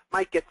case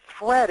might get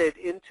threaded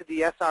into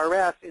the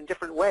SRS in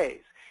different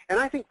ways. And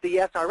I think the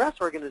SRS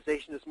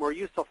organization is more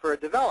useful for a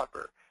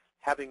developer,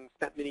 having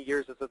spent many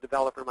years as a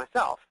developer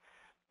myself.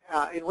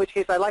 In which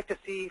case I like to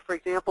see, for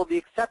example, the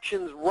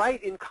exceptions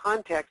right in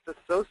context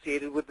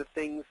associated with the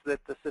things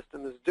that the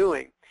system is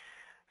doing.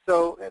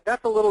 So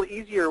that's a little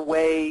easier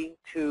way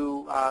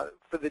to,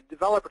 for the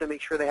developer to make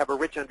sure they have a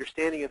rich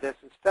understanding of this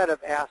instead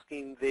of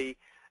asking the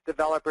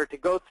developer to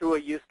go through a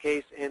use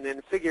case and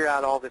then figure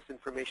out all this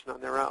information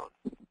on their own.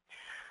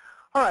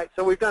 All right,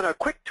 so we've done a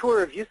quick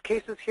tour of use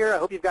cases here. I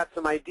hope you've got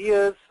some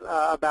ideas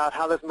about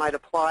how this might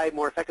apply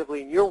more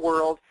effectively in your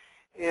world.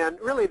 And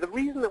really, the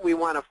reason that we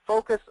want to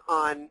focus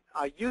on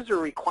user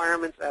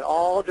requirements at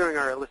all during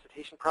our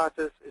elicitation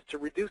process is to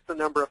reduce the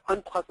number of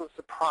unpleasant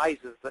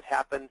surprises that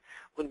happen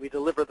when we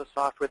deliver the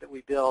software that we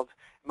build.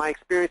 My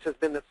experience has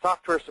been that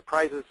software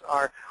surprises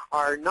are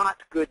not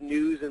good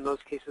news in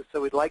those cases,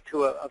 so we'd like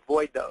to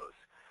avoid those.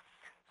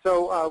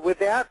 So with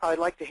that, I'd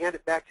like to hand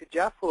it back to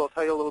Jeff, who will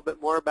tell you a little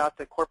bit more about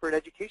the corporate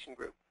education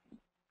group.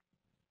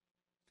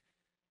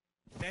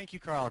 Thank you,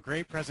 Karl.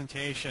 Great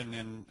presentation,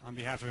 and on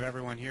behalf of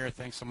everyone here,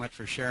 thanks so much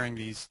for sharing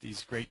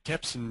these great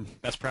tips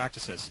and best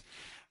practices.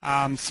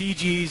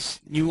 CEG's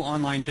new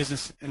online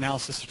business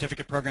analysis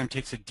certificate program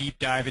takes a deep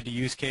dive into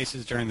use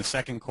cases during the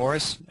second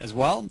course as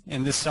well,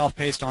 and this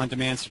self-paced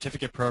on-demand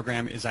certificate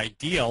program is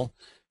ideal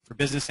for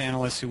business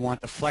analysts who want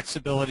the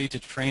flexibility to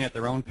train at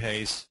their own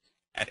pace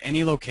at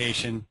any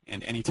location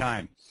and any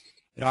time.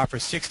 It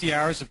offers 60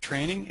 hours of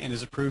training and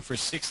is approved for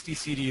 60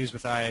 CDUs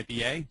with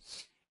IIBA.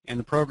 And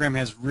the program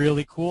has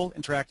really cool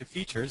interactive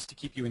features to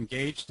keep you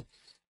engaged,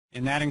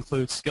 and that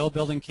includes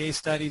skill-building case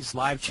studies,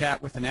 live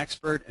chat with an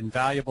expert, and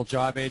valuable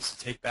job aids to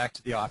take back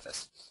to the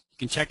office. You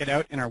can check it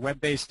out in our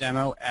web-based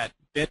demo at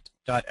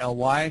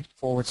bit.ly/BA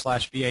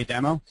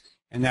demo,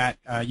 and that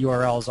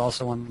URL is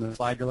also on the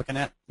slide you're looking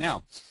at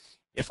now.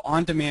 If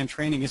on-demand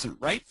training isn't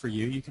right for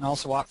you, you can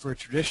also opt for a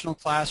traditional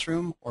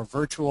classroom or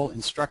virtual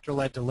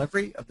instructor-led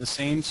delivery of the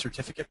same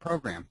certificate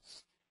program.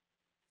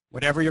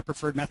 Whatever your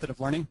preferred method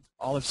of learning,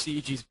 all of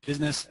CEG's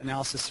business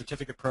analysis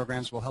certificate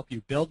programs will help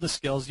you build the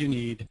skills you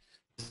need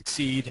to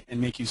succeed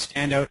and make you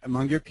stand out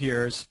among your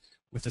peers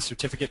with a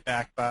certificate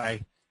backed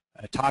by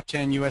a top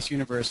 10 U.S.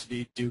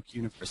 university, Duke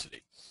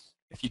University.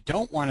 If you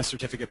don't want a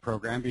certificate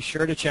program, be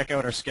sure to check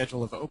out our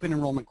schedule of open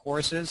enrollment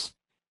courses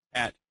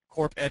at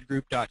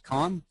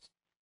corpedgroup.com.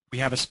 We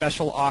have a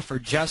special offer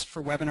just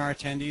for webinar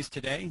attendees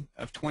today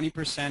of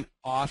 20%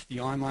 off the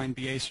online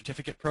BA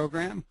certificate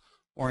program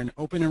or an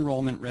open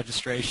enrollment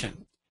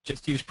registration.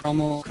 Just use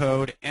promo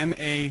code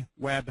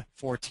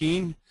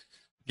MAWEB14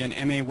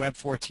 again, MA Web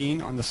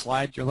 14 on the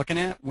slide you're looking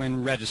at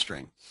when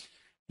registering.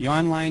 The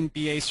online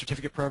BA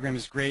certificate program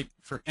is great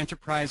for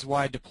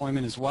enterprise-wide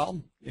deployment as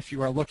well. If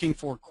you are looking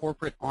for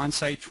corporate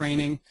on-site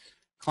training,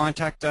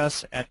 contact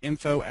us at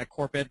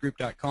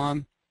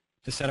info@corpedgroup.com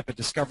to set up a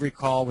discovery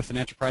call with an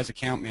enterprise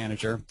account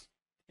manager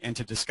and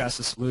to discuss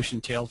a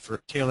solution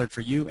tailored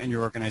for you and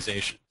your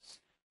organization.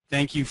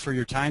 Thank you for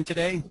your time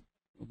today.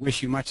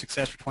 Wish you much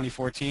success for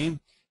 2014,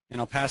 and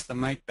I'll pass the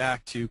mic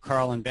back to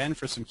Karl and Ben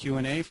for some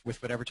Q&A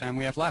with whatever time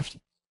we have left.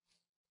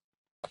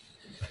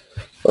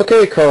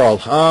 Okay,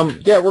 Karl.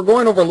 Yeah, we're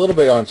going over a little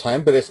bit on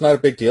time, but it's not a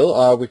big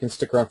deal. We can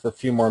stick around for a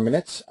few more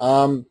minutes.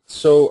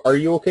 So are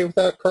you okay with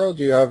that, Karl?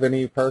 Do you have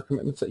any prior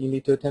commitments that you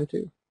need to attend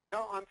to?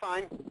 No, I'm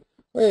fine.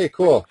 Hey,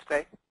 cool.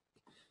 Stay.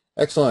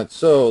 Excellent.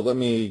 So let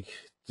me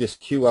just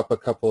queue up a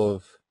couple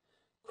of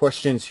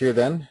questions here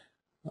then.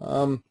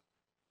 Let's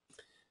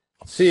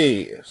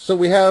see. So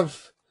we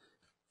have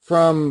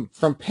from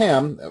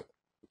Pam.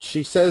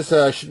 She says,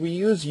 should we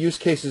use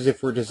cases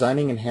if we're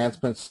designing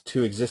enhancements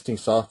to existing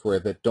software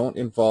that don't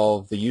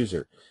involve the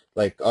user,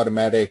 like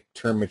automatic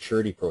term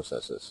maturity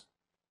processes?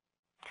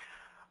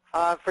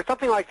 For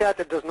something like that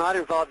that does not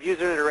involve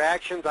user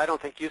interactions, I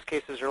don't think use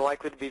cases are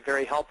likely to be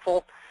very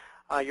helpful.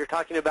 You're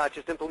talking about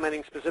just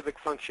implementing specific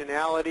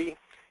functionality.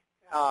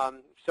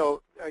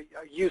 So a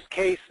use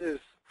case is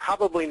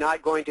probably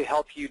not going to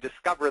help you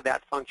discover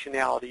that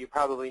functionality. You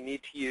probably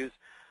need to use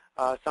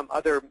some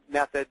other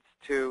methods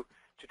to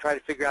try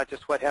to figure out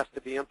just what has to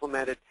be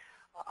implemented.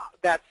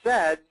 That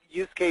said,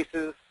 use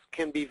cases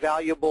can be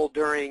valuable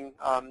during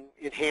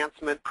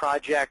enhancement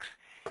projects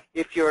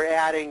if you're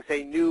adding,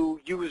 say,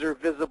 new user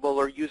visible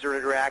or user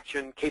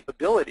interaction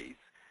capabilities,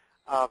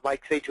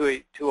 like, say,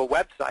 to a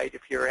website.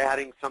 If you're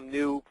adding some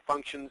new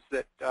functions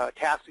that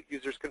tasks that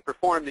users can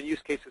perform, then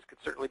use cases could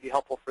certainly be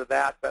helpful for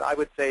that. But I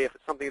would say if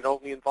it's something that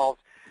only involves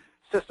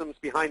systems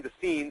behind the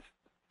scenes,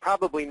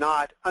 probably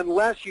not,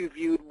 unless you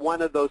viewed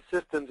one of those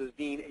systems as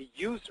being a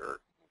user.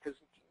 Because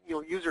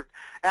user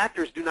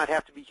actors do not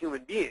have to be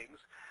human beings.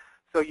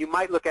 So you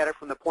might look at it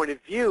from the point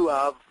of view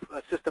of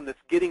a system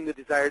that's getting the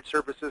desired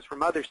services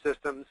from other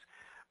systems,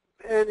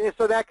 and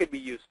so that could be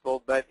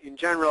useful. But in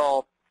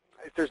general,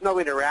 if there's no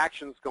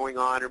interactions going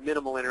on or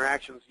minimal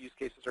interactions, use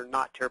cases are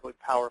not terribly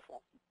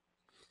powerful.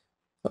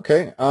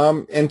 Okay,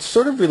 and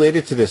sort of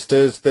related to this,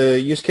 does the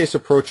use case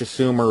approach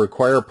assume or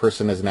require a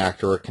person as an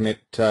actor, or can it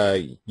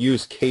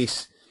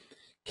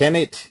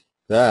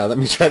let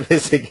me try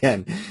this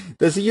again.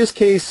 Does the use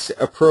case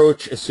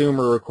approach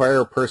assume or require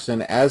a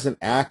person as an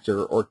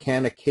actor, or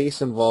can a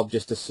case involve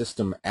just a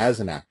system as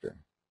an actor?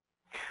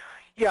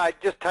 Yeah, I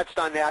just touched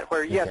on that,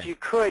 where yes, you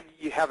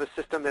have a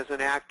system as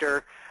an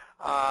actor.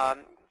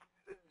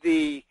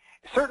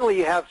 Certainly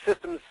you have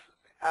systems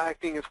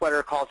acting as what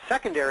are called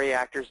secondary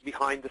actors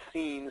behind the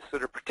scenes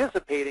that are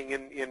participating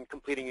in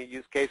completing a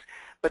use case.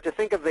 But to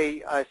think of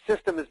a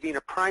system as being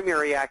a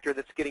primary actor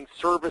that's getting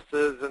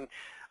services and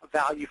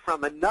value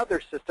from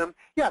another system,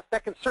 yes,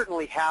 that can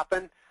certainly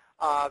happen.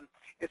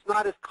 It's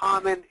not as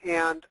common,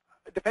 and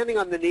depending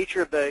on the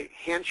nature of the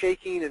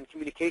handshaking and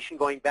communication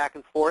going back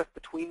and forth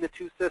between the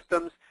two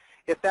systems,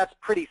 if that's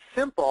pretty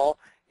simple,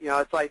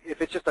 it's like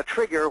if it's just a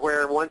trigger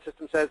where one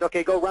system says,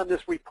 okay, go run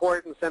this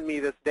report and send me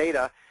this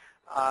data.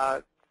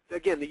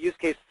 Again, the use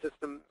case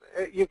system,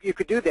 you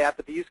could do that,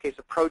 but the use case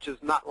approach is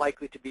not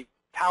likely to be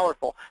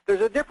powerful.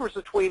 There's a difference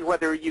between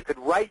whether you could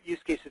write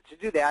use cases to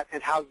do that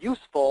and how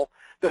useful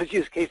those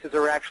use cases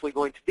are actually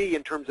going to be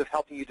in terms of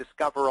helping you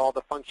discover all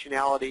the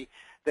functionality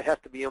that has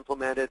to be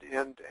implemented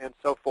and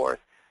so forth.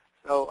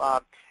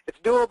 So it's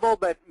doable,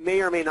 but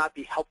may or may not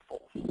be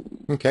helpful.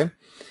 Okay.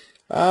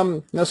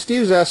 Now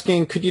Steve's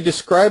asking, could you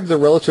describe the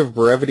relative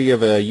brevity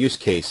of a use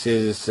case?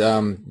 Is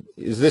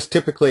this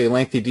typically a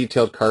lengthy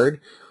detailed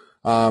card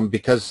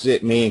because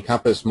it may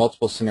encompass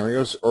multiple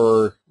scenarios,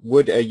 or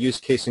would a use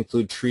case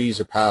include trees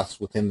or paths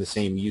within the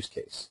same use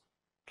case?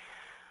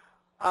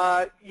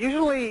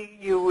 Usually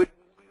you would,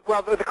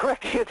 well, the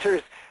correct answer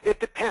is it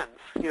depends.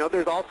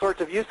 There's all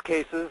sorts of use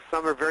cases.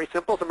 Some are very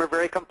simple, some are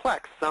very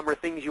complex. Some are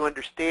things you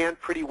understand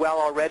pretty well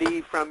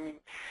already from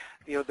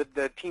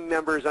the team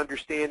members'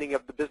 understanding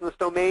of the business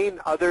domain.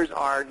 Others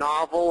are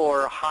novel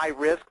or high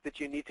risk that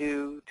you need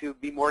to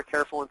be more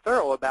careful and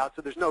thorough about.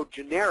 So there's no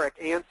generic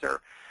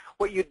answer.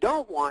 What you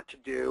don't want to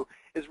do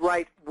is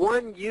write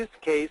one use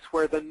case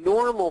where the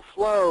normal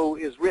flow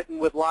is written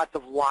with lots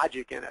of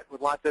logic in it,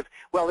 with lots of,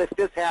 well, if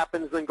this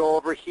happens, then go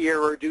over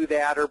here or do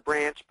that or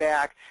branch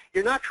back.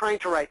 You're not trying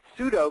to write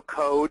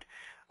pseudocode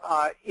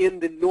in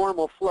the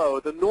normal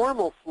flow. The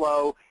normal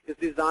flow is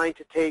designed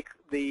to take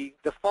the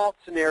default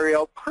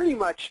scenario pretty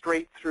much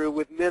straight through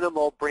with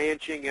minimal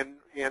branching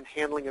and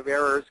handling of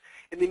errors,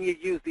 and then you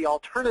use the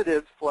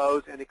alternative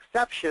flows and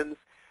exceptions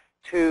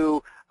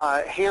to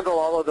handle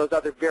all of those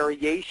other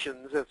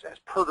variations as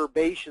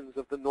perturbations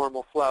of the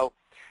normal flow.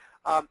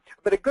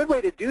 But a good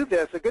way to do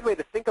this, a good way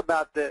to think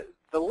about the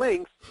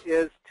links,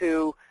 is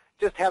to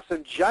just have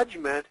some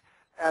judgment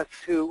as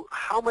to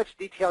how much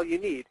detail you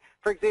need.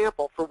 For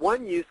example, for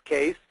one use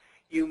case,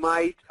 you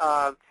might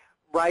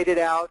write it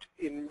out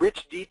in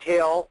rich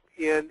detail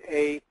in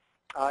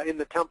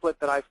the template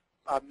that I've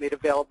made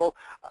available.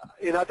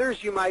 In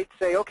others, you might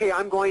say, okay,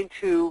 I'm going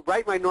to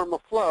write my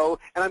normal flow,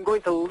 and I'm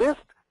going to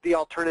list the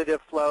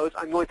alternative flows.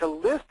 I'm going to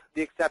list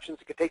the exceptions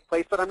that could take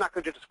place, but I'm not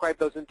going to describe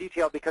those in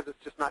detail because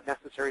it's just not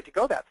necessary to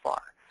go that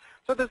far.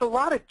 So there's a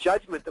lot of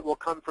judgment that will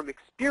come from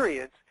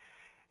experience,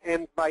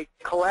 and by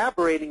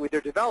collaborating with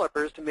your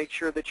developers to make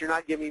sure that you're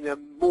not giving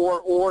them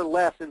more or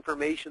less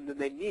information than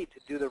they need to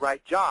do the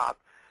right job.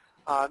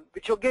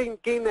 But you'll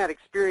gain that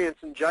experience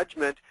and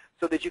judgment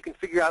so that you can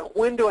figure out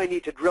when do I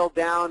need to drill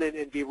down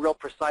and be real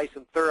precise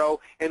and thorough,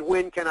 and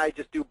when can I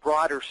just do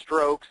broader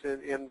strokes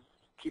and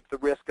keep the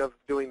risk of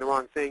doing the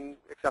wrong thing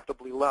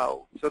acceptably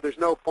low. So there's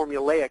no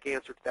formulaic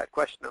answer to that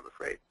question, I'm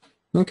afraid.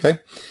 Okay.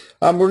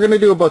 We're going to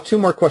do about 2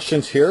 more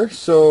questions here.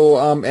 So,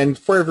 and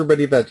for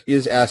everybody that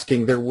is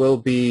asking, there will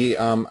be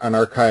an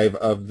archive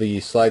of the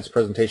slides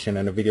presentation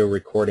and a video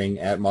recording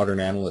at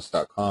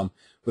ModernAnalyst.com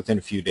within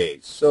a few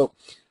days. So,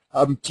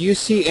 do you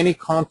see any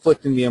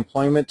conflict in the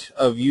employment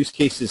of use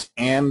cases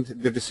and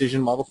the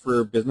decision model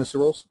for business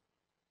rules?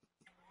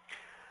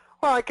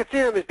 Well, I could see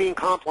them as being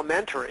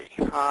complementary.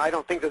 I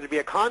don't think there would be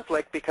a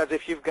conflict, because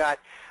if you've got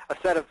a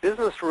set of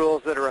business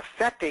rules that are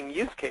affecting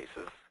use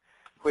cases,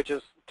 which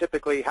is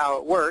typically how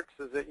it works,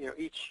 is that,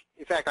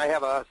 in fact, I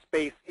have a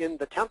space in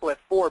the template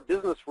for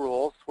business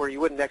rules where you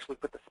wouldn't actually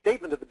put the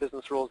statement of the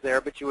business rules there,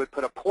 but you would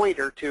put a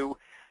pointer to,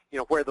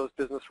 where those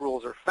business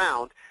rules are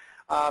found.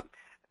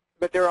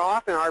 But there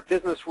often are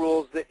business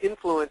rules that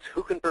influence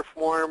who can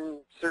perform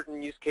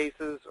certain use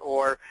cases,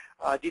 or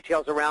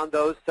details around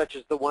those, such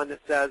as the one that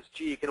says,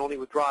 gee, you can only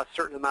withdraw a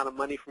certain amount of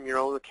money from your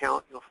own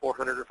account,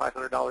 $400 or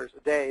 $500 a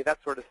day,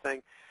 that sort of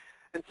thing.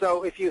 And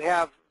so if you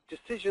have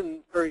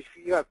if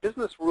you have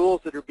business rules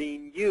that are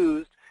being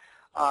used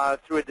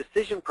through a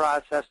decision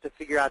process to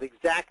figure out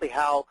exactly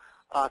how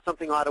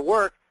something ought to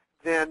work,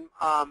 then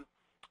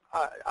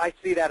I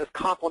see that as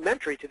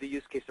complementary to the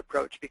use case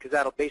approach, because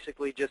that'll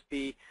basically just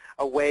be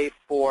a way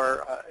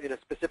for, in a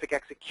specific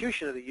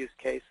execution of the use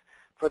case,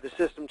 for the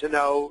system to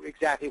know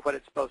exactly what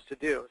it's supposed to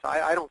do. So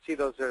I don't see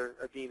those are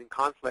being in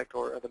conflict,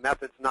 or the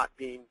methods not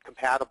being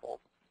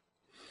compatible.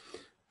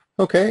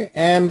 Okay,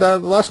 and the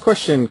last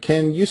question,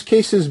 can use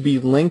cases be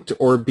linked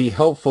or be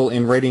helpful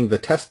in writing the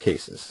test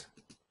cases?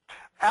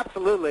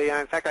 Absolutely.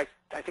 In fact,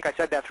 I think I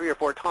said that 3 or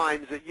 4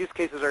 times, that use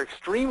cases are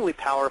extremely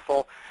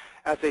powerful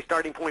as a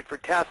starting point for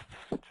tests,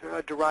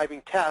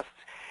 deriving tests.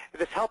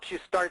 This helps you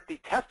start the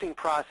testing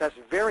process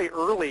very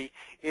early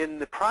in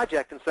the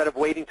project, instead of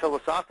waiting till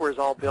the software is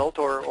all built,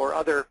 or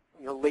other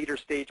later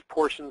stage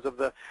portions of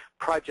the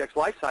project's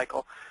life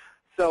cycle.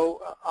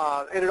 So,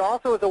 and it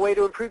also is a way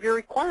to improve your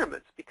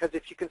requirements, because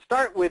if you can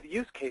start with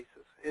use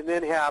cases and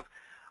then have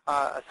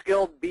a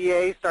skilled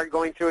BA start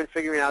going through and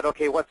figuring out,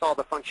 okay, what's all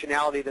the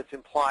functionality that's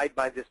implied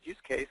by this use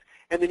case,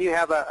 and then you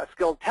have a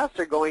skilled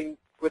tester going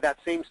with that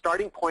same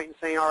starting point and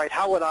saying, all right,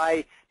 how would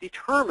I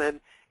determine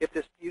if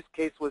this use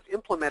case was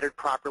implemented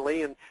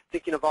properly, and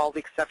thinking of all the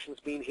exceptions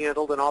being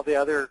handled and all the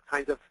other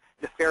kinds of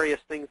nefarious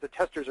things that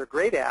testers are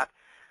great at,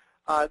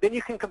 then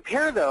you can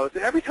compare those.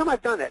 And every time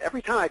I've done that,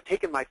 every time I've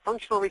taken my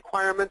functional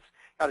requirements,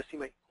 got to see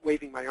my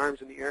waving my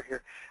arms in the air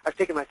here. I've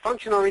taken my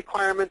functional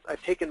requirements,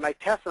 I've taken my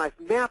tests, and I've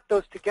mapped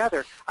those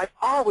together. I've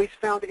always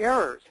found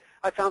errors.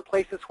 I found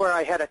places where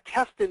I had a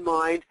test in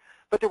mind,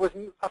 but there was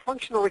a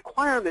functional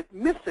requirement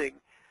missing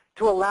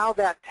to allow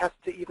that test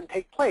to even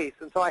take place.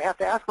 And so I have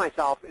to ask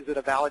myself, is it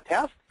a valid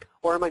test,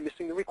 or am I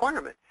missing the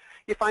requirement?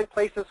 You find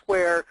places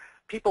where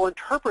people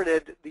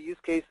interpreted the use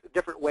case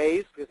different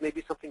ways, because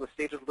maybe something was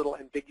stated a little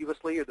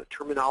ambiguously, or the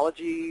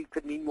terminology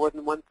could mean more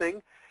than one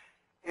thing.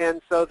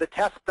 And so the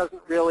test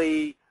doesn't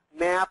really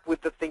map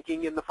with the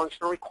thinking in the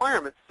functional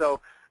requirements. So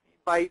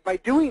by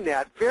doing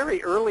that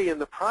very early in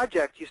the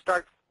project, you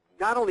start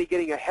not only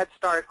getting a head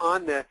start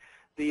on the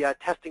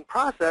testing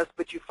process,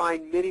 but you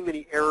find many,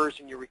 many errors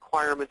in your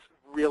requirements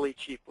really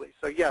cheaply.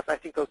 So yes, I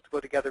think those go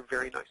together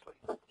very nicely.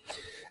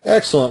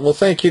 Excellent. Well,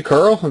 thank you,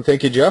 Karl, and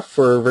thank you, Jeff,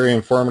 for a very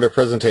informative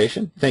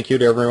presentation. Thank you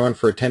to everyone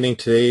for attending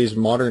today's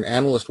Modern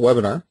Analyst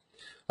webinar.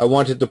 I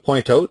wanted to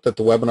point out that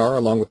the webinar,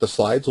 along with the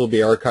slides, will be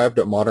archived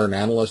at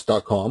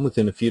ModernAnalyst.com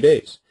within a few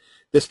days.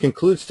 This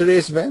concludes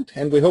today's event,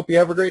 and we hope you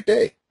have a great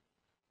day.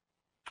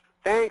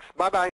 Thanks. Bye-bye.